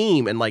my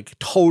team and like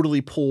totally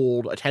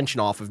pulled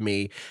attention off of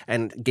me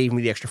and gave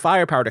me the extra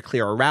firepower to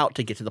clear a route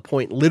to get to the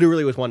point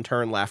literally with 1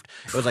 turn left.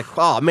 It was like,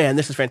 oh man,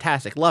 this is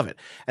fantastic. Love it.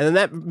 And then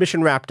that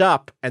mission wrapped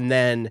up, and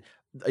then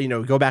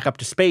go back up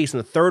to space, and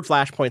the third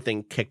Flashpoint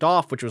thing kicked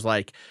off, which was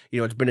like,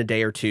 it's been a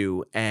day or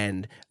two,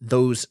 and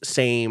those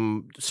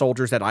same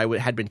soldiers that I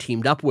had been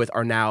teamed up with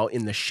are now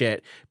in the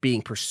shit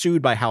being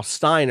pursued by House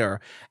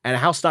Steiner, and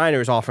House Steiner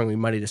is offering me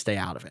money to stay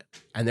out of it.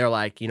 And they're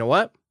like, you know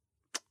what?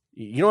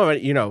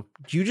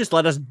 You just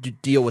let us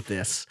deal with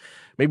this.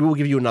 Maybe we'll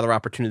give you another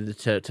opportunity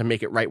to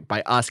make it right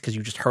by us because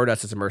you just hurt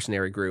us as a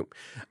mercenary group.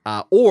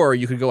 Or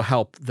you could go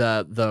help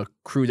the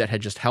crew that had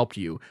just helped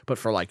you, but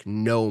for like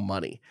no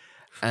money.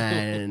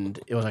 And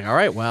it was like, all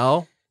right,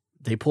 well,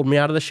 they pulled me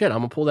out of the shit. I'm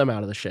going to pull them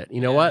out of the shit.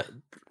 You know what?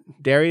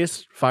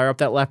 Darius, fire up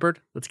that leopard.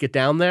 Let's get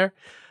down there.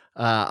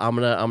 I'm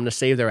gonna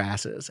save their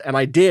asses, and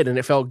I did, and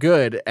it felt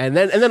good. And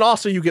then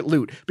also you get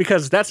loot,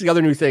 because that's the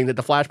other new thing that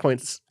the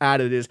Flashpoints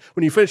added is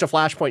when you finish a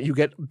Flashpoint, you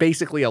get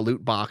basically a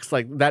loot box,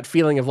 like that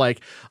feeling of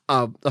like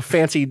a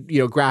fancy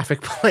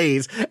graphic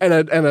plays, and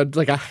a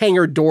like a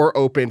hangar door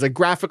opens, a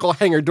graphical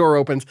hangar door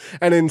opens,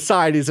 and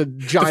inside is a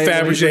giant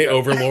Fabergé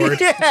Overlord.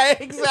 Yeah,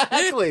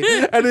 exactly.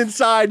 And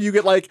inside you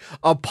get like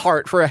a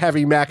part for a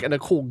heavy mech and a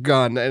cool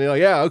gun, and you're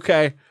like, yeah,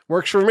 okay,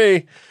 works for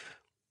me.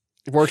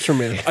 Works for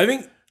me. I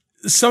think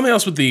something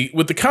else with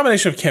the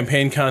combination of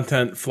campaign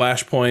content,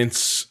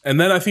 flashpoints, and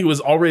then I think it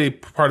was already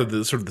part of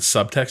the sort of the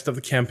subtext of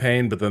the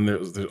campaign, but then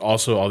there's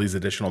also all these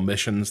additional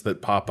missions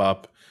that pop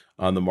up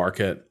on the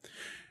market.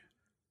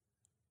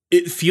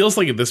 It feels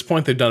like at this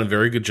point they've done a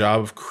very good job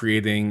of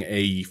creating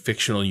a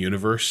fictional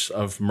universe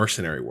of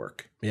mercenary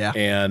work. Yeah.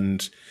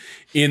 And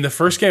in the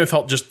first game, it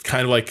felt just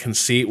kind of like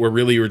Conceit, where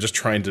really you were just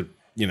trying to,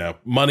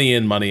 money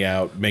in, money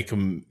out, make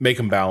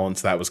them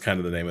balance. That was kind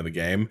of the name of the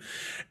game.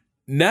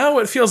 Now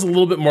it feels a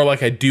little bit more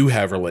like I do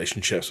have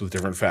relationships with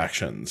different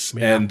factions,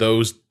 and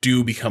those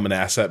do become an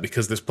asset,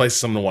 because there's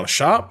places I'm going to want to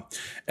shop,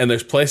 and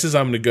there's places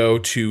I'm going to go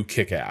to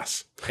kick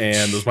ass,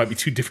 and those might be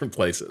two different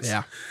places.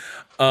 Yeah.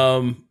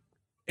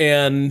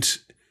 And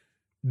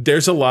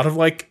there's a lot of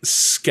like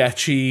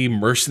sketchy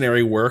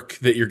mercenary work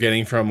that you're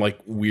getting from like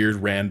weird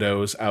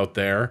randos out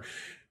there.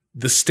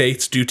 The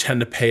states do tend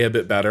to pay a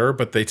bit better,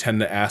 but they tend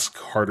to ask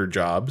harder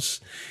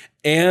jobs.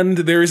 And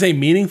there is a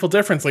meaningful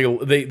difference. Like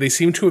they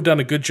seem to have done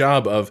a good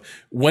job of,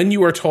 when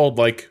you are told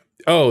like,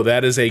 oh,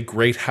 that is a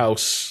Great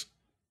House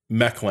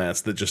mech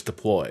lance that just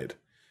deployed,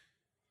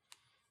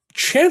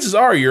 chances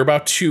are you're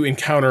about to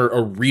encounter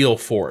a real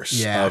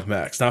force of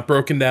mechs, not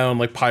broken down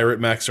like pirate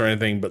mechs or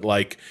anything, but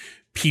like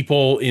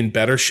people in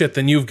better shit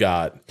than you've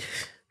got,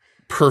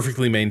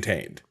 perfectly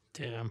maintained.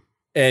 Damn.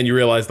 And you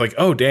realize like,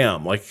 oh,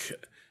 damn, like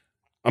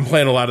I'm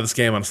playing a lot of this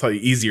game on a slightly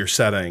easier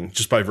setting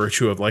just by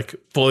virtue of like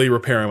fully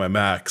repairing my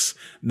mechs.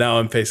 Now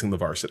I'm facing the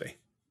varsity.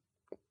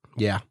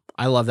 Yeah.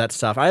 I love that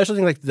stuff. I also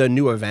think like the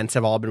new events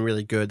have all been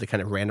really good. The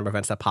kind of random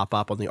events that pop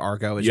up on the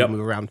Argo as you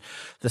move around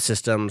the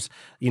systems.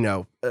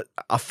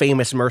 A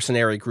famous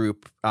mercenary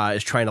group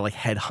is trying to like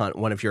headhunt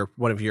one of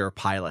your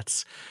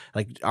pilots.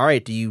 Like, all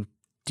right, do you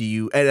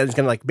and it's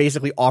gonna like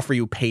basically offer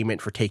you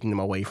payment for taking them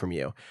away from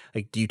you.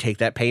 Like, do you take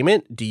that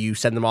payment? Do you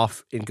send them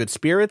off in good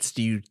spirits?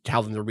 Do you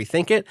tell them to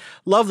rethink it?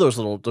 Love those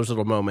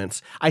little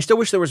moments. I still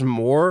wish there was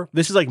more.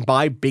 This is like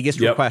my biggest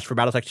request for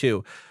BattleTech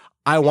 2.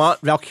 I want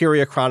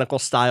Valkyria Chronicle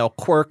style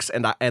quirks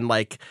and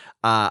like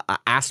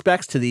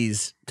aspects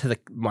to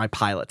my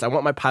pilots. I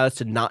want my pilots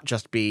to not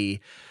just be,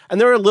 and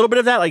there are a little bit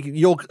of that. Like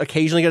you'll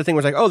occasionally get a thing where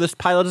it's like, oh, this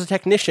pilot is a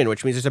technician,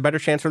 which means there's a better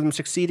chance of them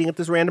succeeding at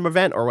this random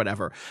event or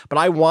whatever. But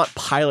I want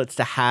pilots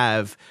to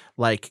have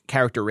like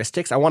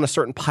characteristics. I want a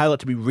certain pilot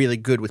to be really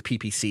good with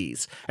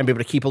PPCs and be able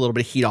to keep a little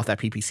bit of heat off that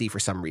PPC for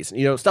some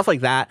reason, stuff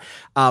like that.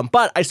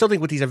 But I still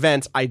think with these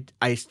events,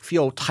 I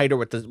feel tighter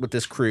with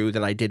this crew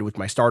than I did with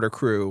my starter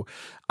crew.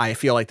 I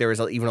feel like there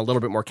is even a little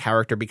bit more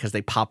character because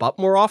they pop up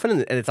more often,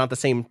 and it's not the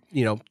same,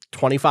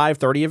 25,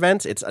 30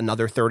 events. It's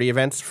another 30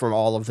 events from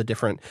all of the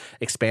different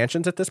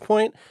expansions at this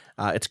point.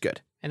 It's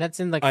good. And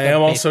that's in like I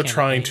am also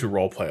trying to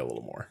roleplay a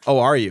little more. Oh,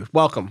 are you?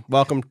 Welcome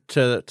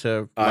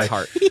to my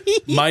heart.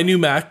 My new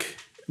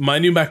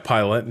mech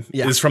pilot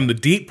is from the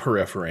deep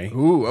periphery.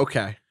 Ooh,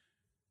 okay.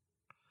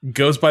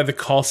 Goes by the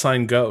call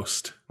sign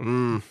Ghost.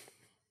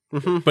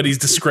 Mm-hmm. But he's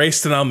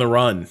disgraced and on the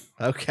run.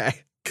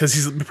 Okay. Because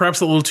he's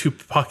perhaps a little too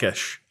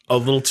puckish, a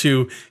little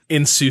too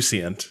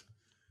insouciant.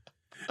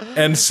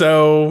 And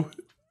so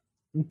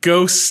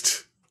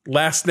Ghost,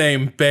 last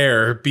name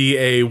Bayer,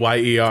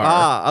 Bayer.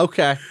 Ah,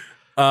 okay.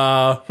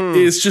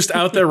 Is just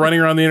out there running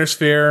around the inner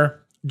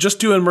sphere, just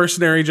doing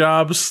mercenary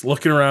jobs,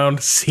 looking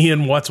around,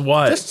 seeing what's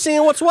what. Just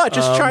seeing what's what.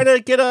 Just trying to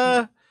get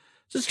a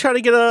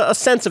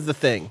sense of the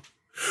thing.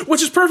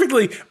 Which is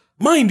perfectly,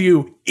 mind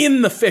you,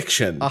 in the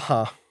fiction.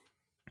 Uh-huh.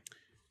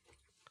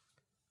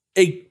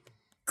 A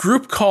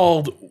group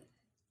called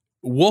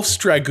Wolf's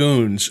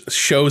Dragoons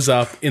shows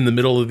up in the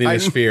middle of the inner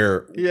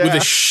sphere with a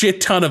shit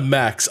ton of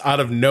mechs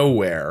out of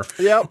nowhere.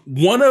 Yep.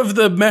 One of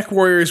the mech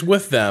warriors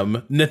with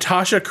them,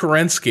 Natasha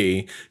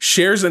Kerensky,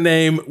 shares a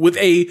name with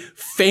a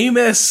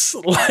famous,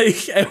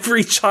 like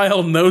every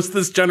child knows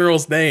this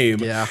general's name.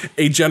 Yeah.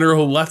 A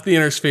general who left the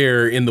inner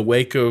sphere in the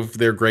wake of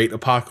their great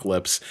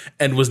apocalypse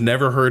and was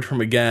never heard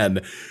from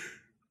again.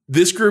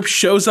 This group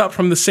shows up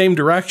from the same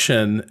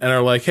direction and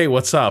are like, hey,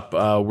 what's up?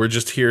 We're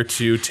just here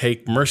to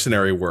take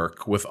mercenary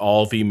work with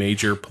all the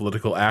major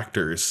political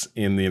actors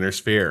in the inner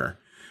sphere.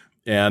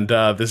 And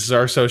this is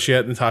our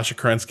associate, Natasha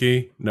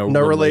Kerensky. No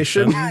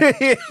relation.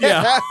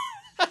 Yeah.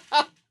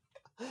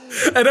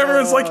 And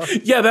everyone's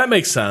like, yeah, that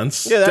makes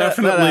sense. Yeah,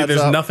 definitely,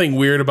 there's nothing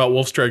weird about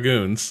Wolf's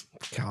Dragoons.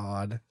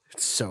 God,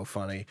 it's so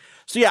funny.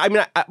 So yeah, I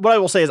mean, what I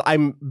will say is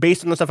I'm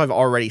based on the stuff I've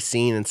already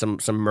seen and some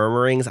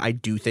murmurings. I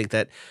do think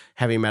that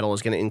Heavy Metal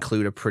is going to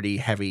include a pretty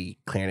heavy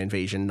clan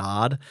invasion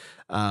nod,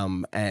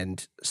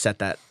 and set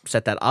that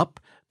up.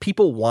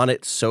 People want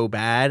it so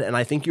bad, and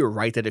I think you're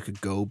right that it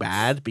could go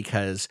bad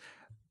because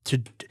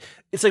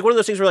it's like one of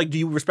those things where, like, do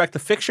you respect the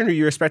fiction or do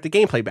you respect the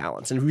gameplay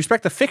balance? And if you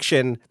respect the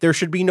fiction, there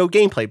should be no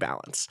gameplay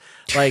balance.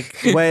 Like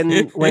when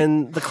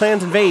the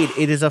clans invade,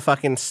 it is a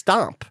fucking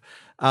stomp.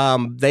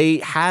 They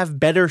have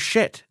better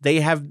shit.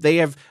 They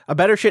have a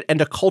better shit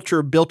and a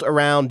culture built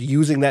around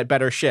using that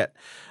better shit.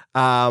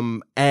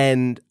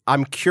 And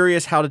I'm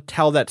curious how to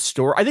tell that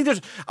story. I think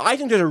there's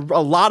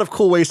a lot of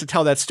cool ways to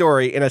tell that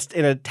story in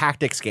a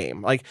tactics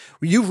game. Like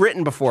you've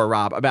written before,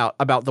 Rob,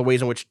 about the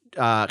ways in which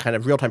kind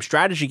of real-time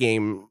strategy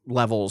game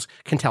levels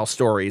can tell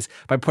stories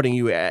by putting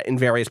you in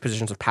various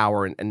positions of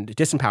power and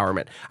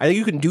disempowerment. I think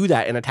you can do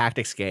that in a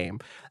tactics game.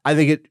 I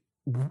think it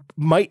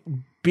might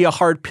be a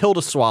hard pill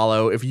to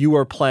swallow if you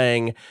are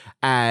playing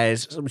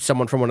as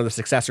someone from one of the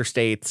successor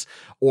states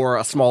or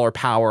a smaller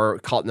power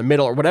caught in the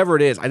middle or whatever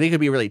it is. I think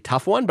it'd be a really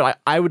tough one, but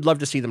I would love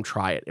to see them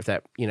try it if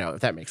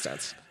that makes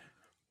sense.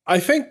 I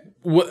think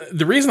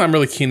the reason I'm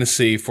really keen to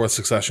see Fourth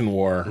Succession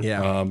War,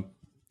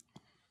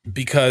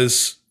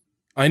 because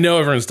I know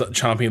everyone's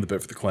chomping at the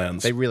bit for the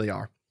clans. They really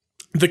are.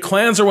 The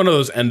clans are one of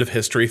those end of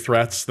history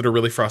threats that are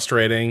really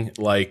frustrating.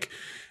 Like,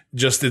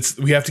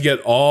 we have to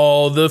get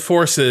all the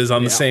forces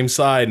on the same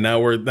side.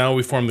 Now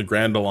we form the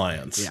Grand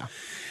Alliance. Yeah.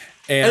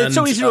 And it's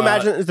so easy to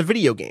imagine as a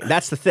video game.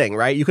 That's the thing,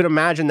 right? You could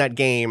imagine that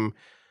game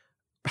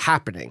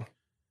happening.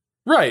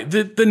 Right.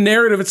 The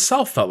narrative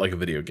itself felt like a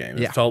video game.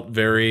 It felt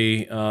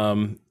very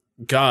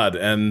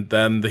and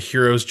then the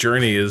hero's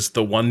journey is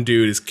the one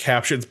dude is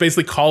captured. It's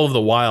basically Call of the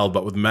Wild,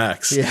 but with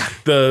mechs. Yeah.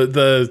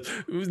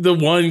 The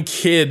one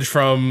kid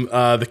from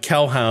the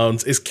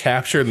Kellhounds is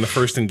captured in the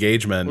first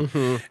engagement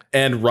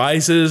and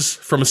rises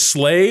from a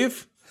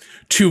slave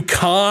to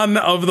Khan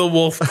of the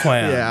Wolf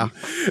Clan. Yeah.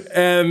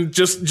 And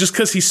just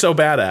because he's so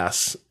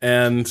badass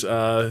and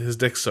his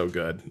dick's so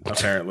good,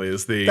 apparently,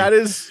 is the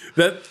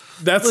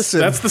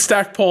that's the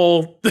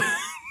Stackpole.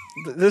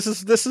 This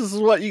is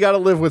what you got to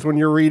live with when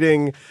you're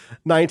reading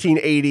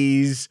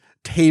 1980s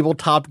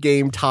tabletop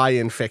game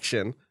tie-in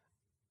fiction.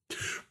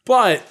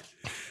 But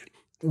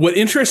what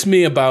interests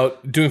me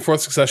about doing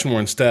Fourth Succession War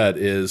instead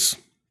is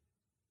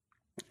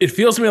it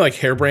feels to me like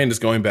Harebrained is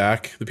going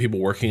back, the people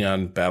working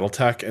on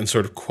BattleTech, and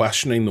sort of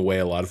questioning the way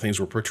a lot of things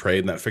were portrayed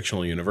in that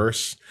fictional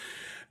universe.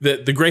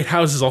 The great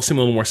houses all seem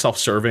a little more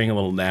self-serving, a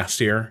little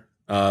nastier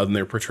than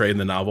they were portrayed in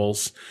the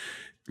novels.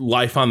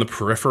 Life on the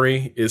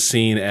periphery is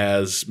seen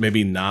as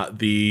maybe not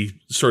the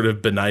sort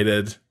of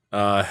benighted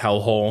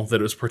hellhole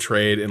that was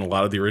portrayed in a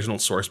lot of the original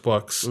source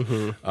books.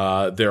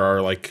 There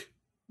are like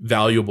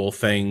valuable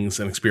things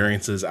and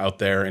experiences out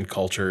there and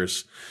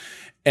cultures.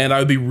 And I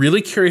would be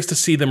really curious to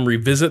see them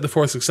revisit the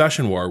Fourth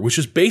Succession War, which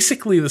is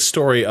basically the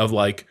story of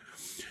like,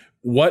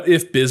 what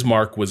if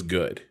Bismarck was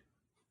good?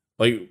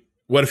 Like,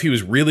 what if he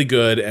was really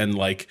good and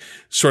like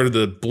sort of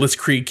the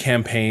Blitzkrieg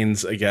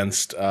campaigns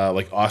against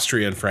like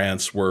Austria and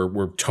France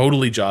were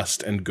totally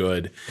just and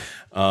good.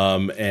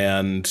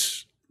 And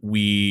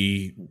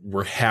we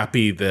were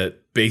happy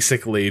that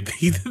basically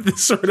the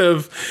sort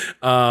of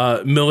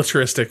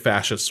militaristic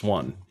fascists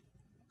won.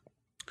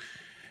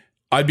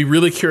 I'd be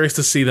really curious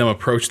to see them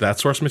approach that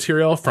source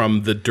material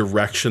from the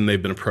direction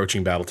they've been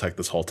approaching BattleTech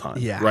this whole time.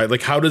 Yeah. Right?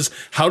 Like how does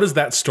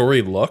that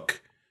story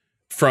look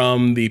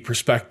from the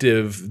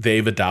perspective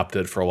they've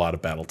adopted for a lot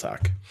of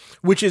BattleTech?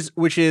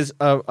 Which is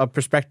a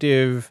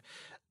perspective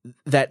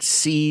that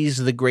sees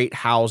the great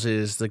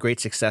houses, the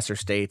great successor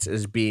states,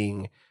 as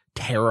being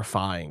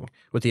terrifying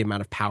with the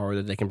amount of power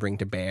that they can bring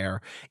to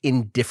bear,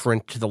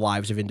 indifferent to the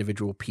lives of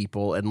individual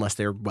people unless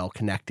they're well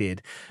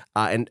connected,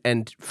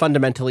 and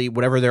fundamentally,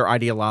 whatever their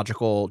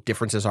ideological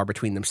differences are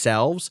between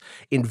themselves,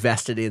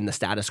 invested in the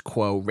status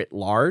quo writ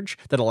large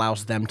that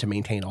allows them to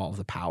maintain all of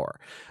the power.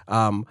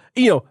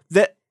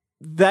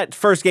 That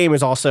first game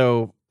is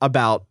also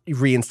about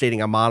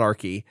reinstating a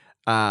monarchy.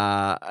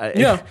 So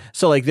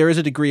like there is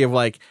a degree of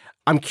like,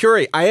 I'm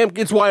curious.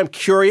 It's why I'm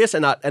curious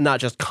and not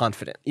just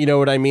confident. You know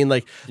what I mean?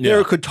 Like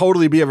there could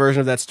totally be a version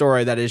of that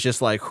story that is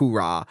just like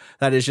hoorah.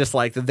 That is just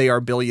like the They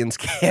Are Billions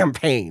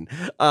campaign.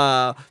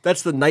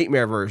 That's the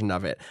nightmare version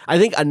of it. I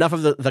think enough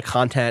of the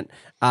content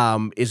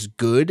is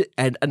good,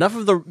 and enough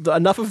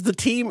of the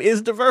team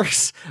is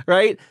diverse,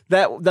 right?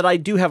 That I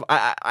do have.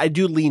 I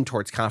do lean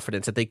towards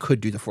confidence that they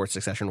could do the Fourth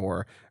Succession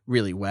War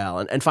really well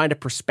and find a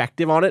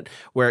perspective on it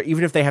where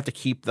even if they have to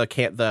keep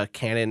the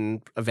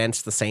canon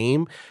events the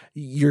same,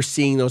 you're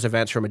seeing those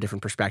events from a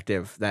different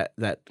perspective that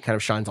kind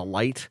of shines a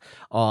light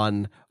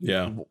on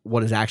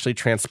what is actually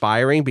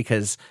transpiring,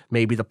 because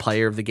maybe the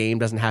player of the game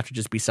doesn't have to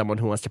just be someone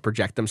who wants to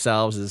project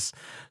themselves as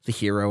the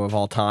hero of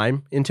all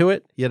time into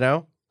it, you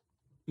know?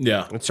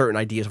 Yeah. And certain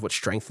ideas of what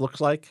strength looks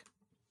like.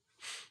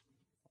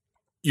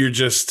 You're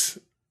just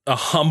a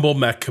humble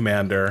mech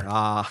commander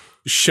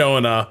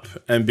showing up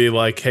and be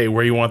like, hey,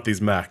 where you want these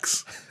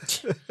mechs?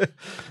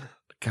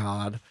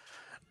 God.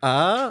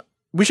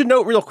 We should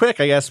note real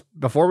quick, I guess,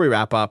 before we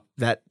wrap up,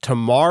 that not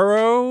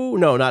tomorrow.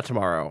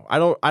 I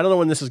don't know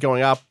when this is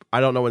going up. I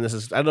don't know when this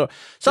is. I don't know.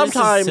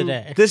 Sometime this is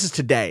today. This is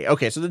today.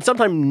 Okay, so then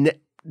sometime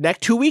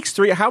next 2 weeks,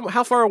 3.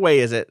 How far away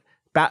is it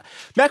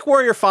Mech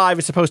Warrior 5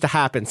 is supposed to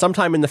happen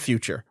sometime in the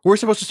future. We're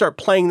supposed to start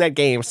playing that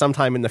game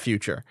sometime in the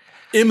future.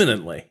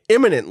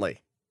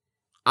 Imminently.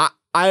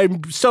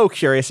 I'm so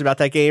curious about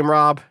that game,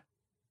 Rob.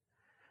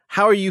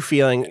 How are you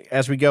feeling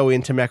as we go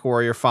into Mech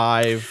Warrior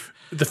 5?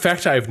 The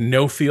fact I have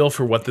no feel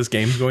for what this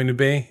game's going to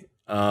be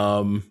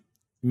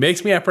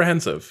makes me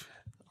apprehensive.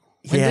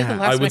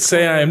 I would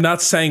say I am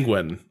not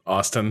sanguine,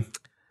 Austin.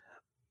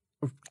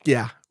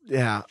 Yeah.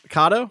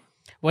 Kato?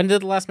 When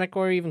did the last Mech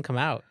Warrior even come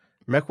out?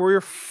 Mech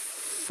Warrior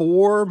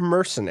 4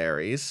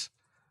 Mercenaries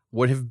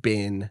would have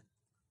been...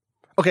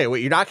 Okay,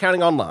 wait, you're not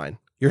counting online.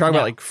 You're talking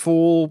about like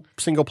full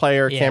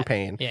single-player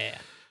campaign. Yeah.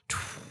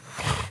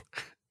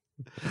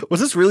 Was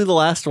this really the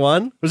last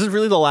one? Was this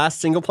really the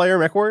last single-player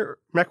Mech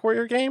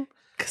Warrior game?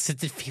 Because it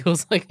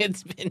feels like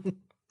it's been...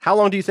 How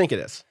long do you think it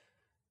is?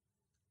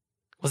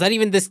 Was that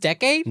even this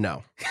decade?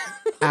 No.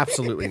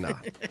 Absolutely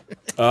not.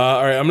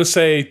 All right, I'm going to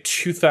say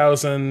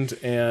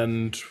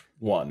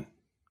 2001.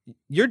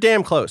 You're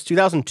damn close.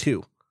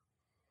 2002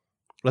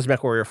 was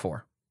Mech Warrior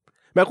 4.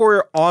 Mech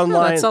Warrior Online...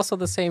 No, that's also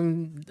the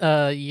same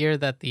year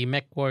that the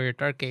Mech Warrior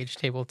Dark Age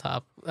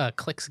tabletop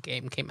Clicks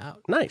game came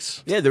out.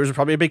 Nice. Yeah, there was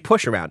probably a big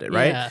push around it,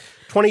 right? Yeah.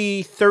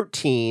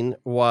 2013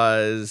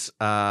 was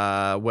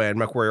when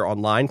Mech Warrior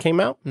Online came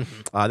out.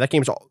 Mm-hmm. That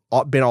game's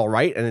been all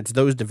right, and it's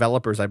those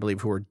developers, I believe,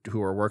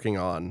 who are working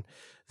on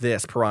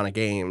this, Piranha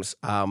Games.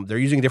 They're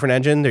using a different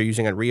engine. They're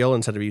using Unreal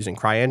instead of using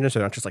CryEngine, so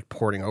they're not just like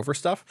porting over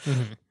stuff,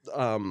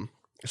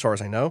 as far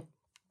as I know.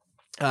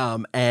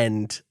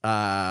 And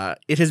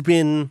it has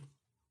been...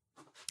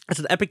 It's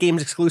an Epic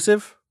Games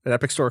exclusive, an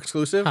Epic Store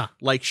exclusive,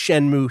 like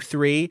Shenmue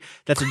 3.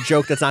 That's a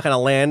joke that's not going to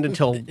land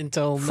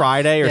until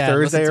Friday or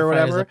Thursday or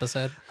whatever.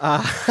 Episode.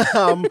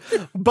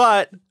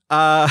 But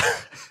I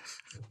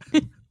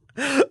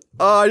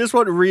just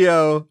want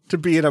Rio to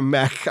be in a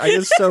mech. I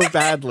just so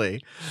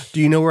badly.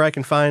 Do you know where I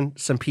can find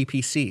some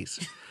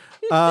PPCs?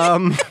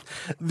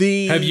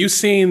 Have you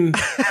seen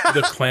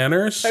the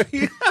Clanners?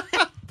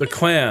 The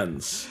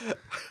clans.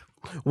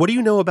 What do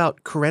you know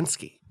about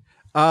Kerensky?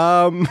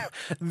 I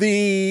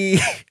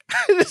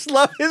just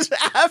love his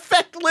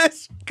affect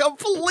list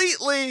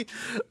completely.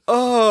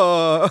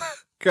 Oh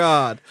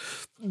God.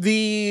 That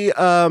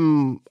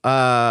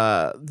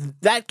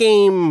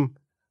game,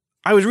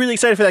 I was really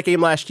excited for that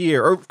game last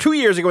year, or 2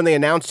 years ago when they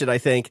announced it, I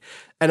think,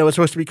 and it was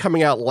supposed to be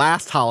coming out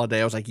last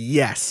holiday. I was like,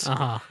 yes.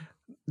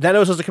 Then it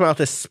was supposed to come out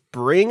this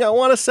spring, I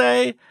want to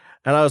say,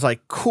 and I was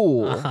like,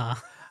 cool.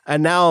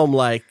 And now I'm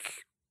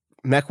like,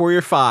 Mech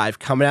Warrior 5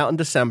 coming out in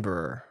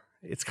December.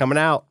 It's coming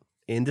out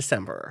in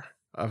December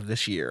of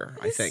this year,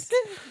 I think.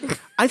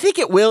 I think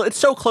it will. It's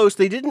so close.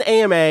 They did an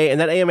AMA, and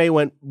that AMA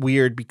went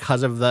weird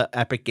because of the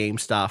Epic Game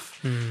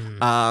stuff.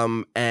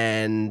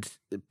 And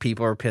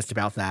people are pissed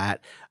about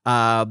that.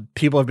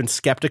 People have been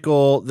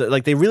skeptical.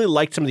 Like, they really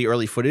liked some of the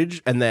early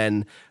footage, and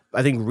then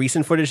I think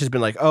recent footage has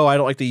been like, oh, I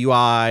don't like the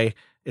UI,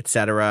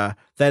 etc.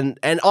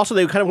 And also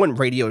they kind of went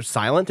radio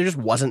silent. There just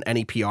wasn't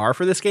any PR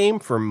for this game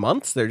for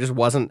months. There just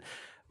wasn't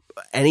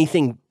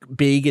anything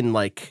big and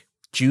like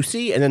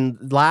juicy. And then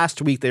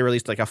last week they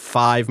released like a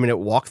 5-minute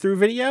walkthrough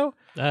video.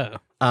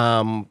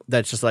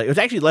 That's just like, it was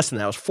actually less than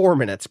that. It was 4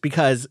 minutes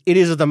because it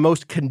is the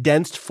most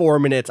condensed 4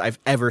 minutes I've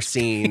ever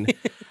seen.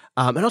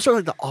 And also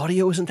like the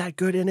audio isn't that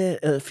good in it.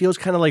 It feels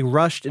kind of like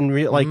rushed and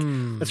it's one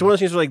of those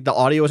things where like the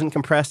audio isn't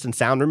compressed and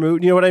sound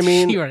removed. You know what I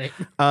mean? You're right.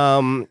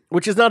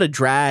 Which is not a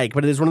drag,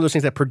 but it is one of those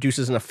things that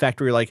produces an effect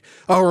where you're like,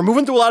 oh, we're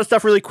moving through a lot of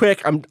stuff really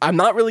quick. I'm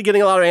not really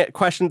getting a lot of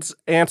questions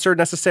answered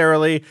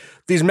necessarily.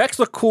 These mechs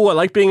look cool. I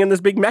like being in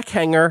this big mech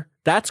hangar.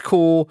 That's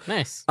cool.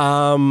 Nice. But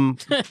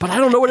I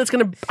don't know what it's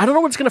gonna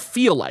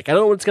feel like. I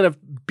don't know what it's gonna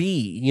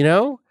be, you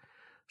know?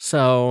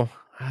 So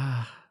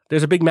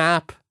there's a big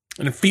map.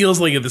 And it feels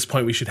like at this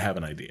point we should have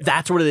an idea.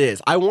 That's what it is.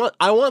 I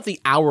want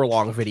the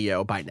hour-long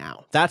video by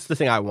now. That's the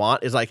thing I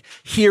want, is like,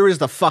 here is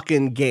the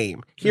fucking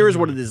game. Here is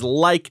what it is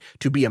like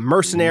to be a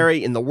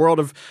mercenary in the world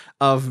of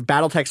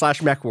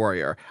Battletech / Mech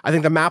Warrior. I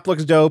think the map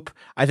looks dope.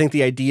 I think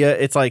the idea,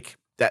 it's like,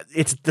 that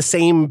it's the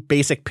same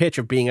basic pitch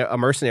of being a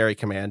mercenary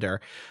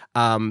commander.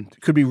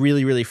 Could be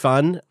really, really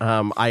fun.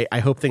 I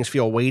hope things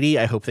feel weighty.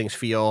 I hope things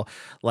feel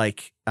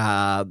like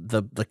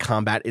the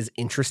combat is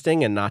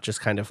interesting and not just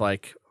kind of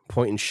like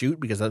point and shoot,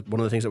 because that's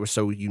one of the things that was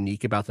so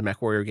unique about the Mech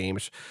Warrior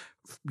games,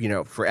 you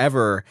know,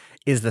 forever,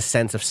 is the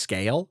sense of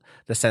scale,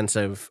 the sense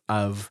of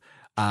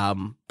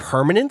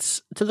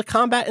permanence to the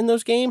combat in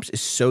those games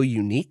is so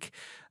unique.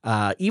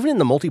 Even in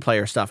the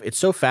multiplayer stuff, it's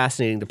so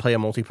fascinating to play a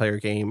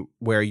multiplayer game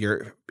where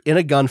you're in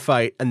a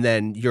gunfight and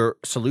then your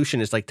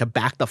solution is like to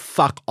back the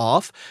fuck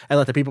off and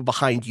let the people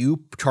behind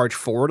you charge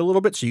forward a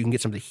little bit so you can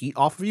get some of the heat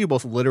off of you,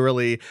 both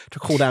literally to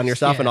cool down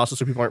yourself and also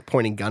so people aren't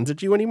pointing guns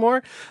at you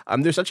anymore.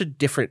 There's such a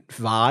different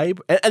vibe,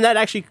 and that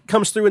actually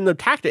comes through in the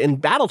in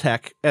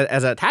Battletech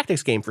as a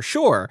tactics game for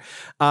sure,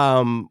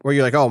 where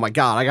you're like, oh my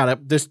god,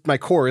 my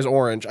core is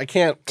orange, I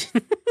can't.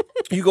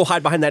 You go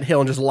hide behind that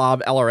hill and just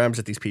lob LRMs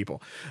at these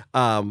people.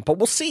 But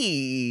we'll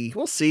see.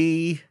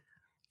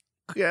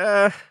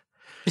 Yeah.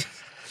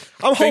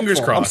 I'm fingers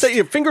hopeful. crossed. I'm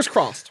saying fingers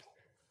crossed.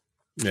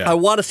 Yeah. I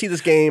want to see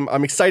this game.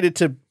 I'm excited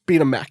to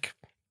beat a mech.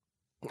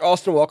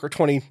 Austin Walker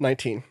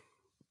 2019.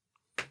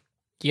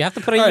 Do you have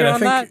to put a year on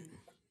that?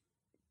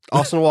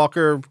 Austin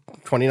Walker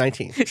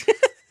 2019.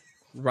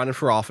 Running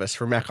for office,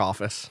 for mech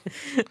office.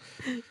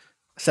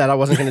 Said I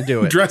wasn't going to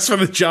do it. Dress for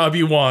the job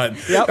you want.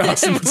 Yep.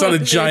 Austin puts on a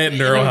giant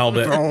neuro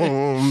helmet.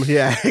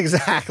 Yeah,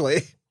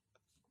 exactly.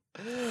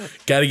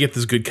 Got to get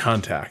those good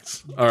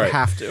contacts. All right.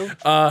 Have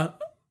to.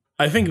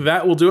 I think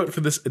that will do it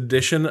for this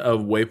edition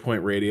of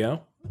Waypoint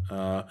Radio.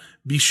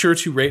 Be sure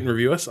to rate and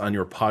review us on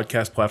your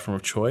podcast platform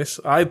of choice.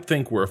 I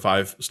think we're a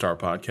 5-star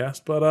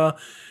podcast, but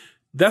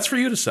that's for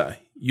you to say.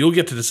 You'll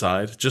get to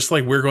decide, just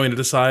like we're going to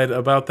decide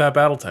about that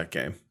BattleTech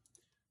game.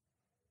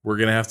 We're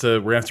gonna have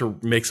to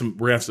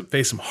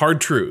face some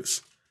hard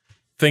truths.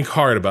 Think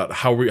hard about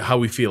how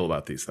we feel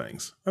about these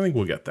things. I think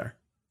we'll get there.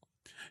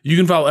 You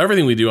can follow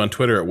everything we do on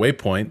Twitter at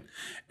Waypoint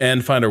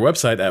and find our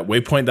website at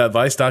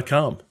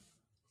waypoint.vice.com.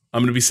 I'm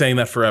going to be saying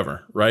that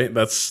forever, right?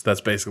 That's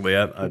basically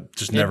it. I'm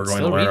just never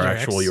going to learn our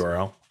actual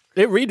URL.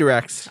 It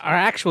redirects. Our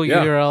actual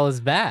URL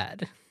is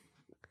bad.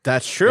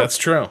 That's true. That's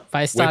true.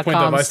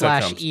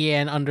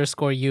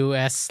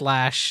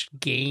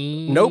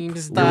 Vice.com/en_us/games. Nope, you're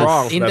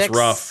wrong. That's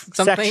rough.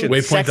 Something.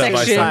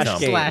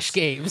 Waypoint.vice.com.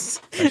 Section/games.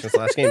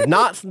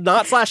 Not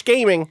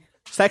 /gaming.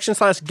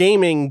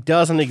 Section/gaming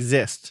doesn't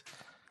exist.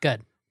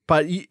 Good.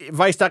 But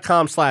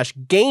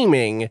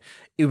vice.com/gaming,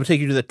 it would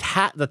take you to the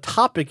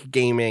topic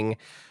gaming,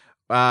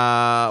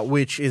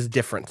 which is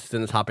different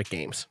than the topic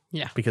games.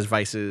 Yeah. Because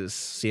Vice's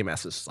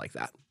CMS is like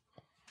that.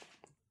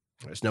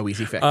 There's no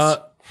easy fix.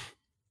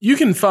 You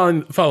can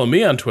follow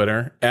me on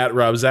Twitter at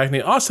Rob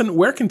Zachney. Austin,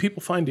 where can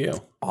people find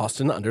you?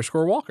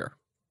 Austin_Walker.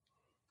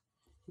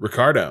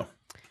 Ricardo.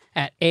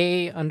 At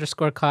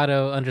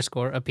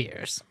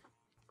A_Cotto_appears.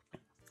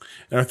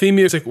 And our theme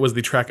music was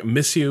the track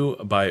Miss You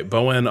by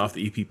Bowen off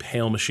the EP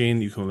Pale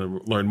Machine. You can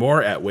learn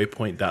more at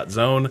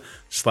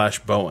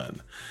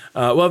waypoint.zone/Bowen.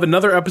 We'll have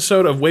another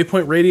episode of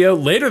Waypoint Radio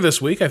later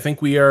this week. I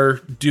think we are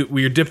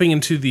dipping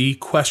into the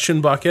question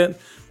bucket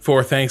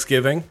for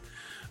Thanksgiving.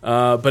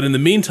 But in the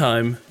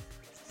meantime,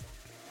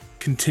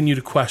 continue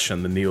to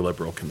question the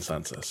neoliberal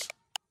consensus.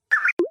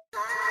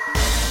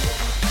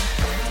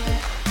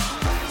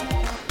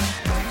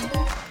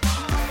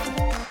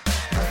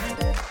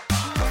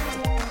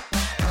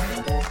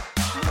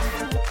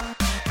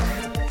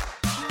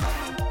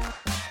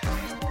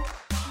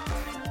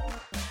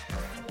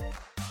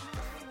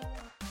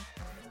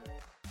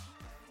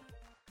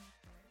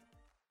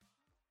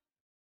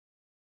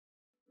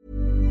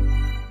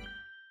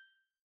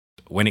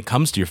 When it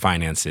comes to your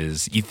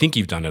finances, you think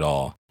you've done it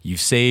all. You've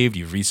saved,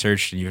 you've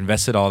researched, and you've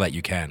invested all that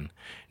you can.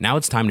 Now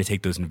it's time to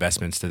take those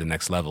investments to the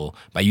next level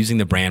by using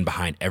the brand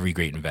behind every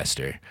great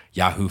investor,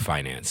 Yahoo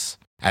Finance.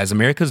 As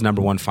America's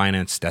 #1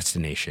 finance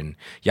destination,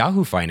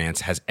 Yahoo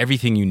Finance has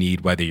everything you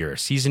need, whether you're a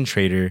seasoned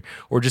trader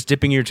or just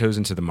dipping your toes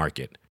into the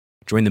market.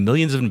 Join the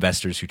millions of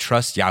investors who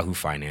trust Yahoo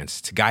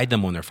Finance to guide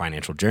them on their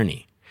financial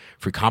journey.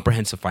 For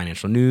comprehensive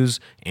financial news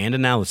and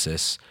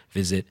analysis,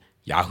 visit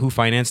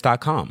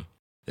yahoofinance.com.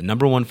 The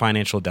 #1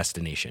 financial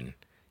destination,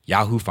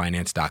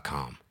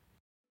 yahoofinance.com.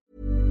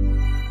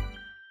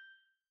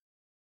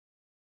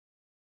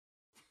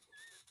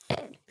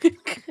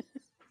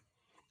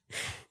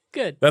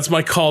 Good. That's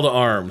my call to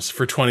arms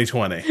for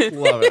 2020.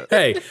 Love it.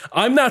 Hey,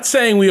 I'm not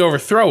saying we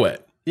overthrow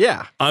it.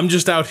 Yeah. I'm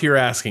just out here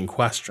asking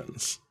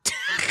questions.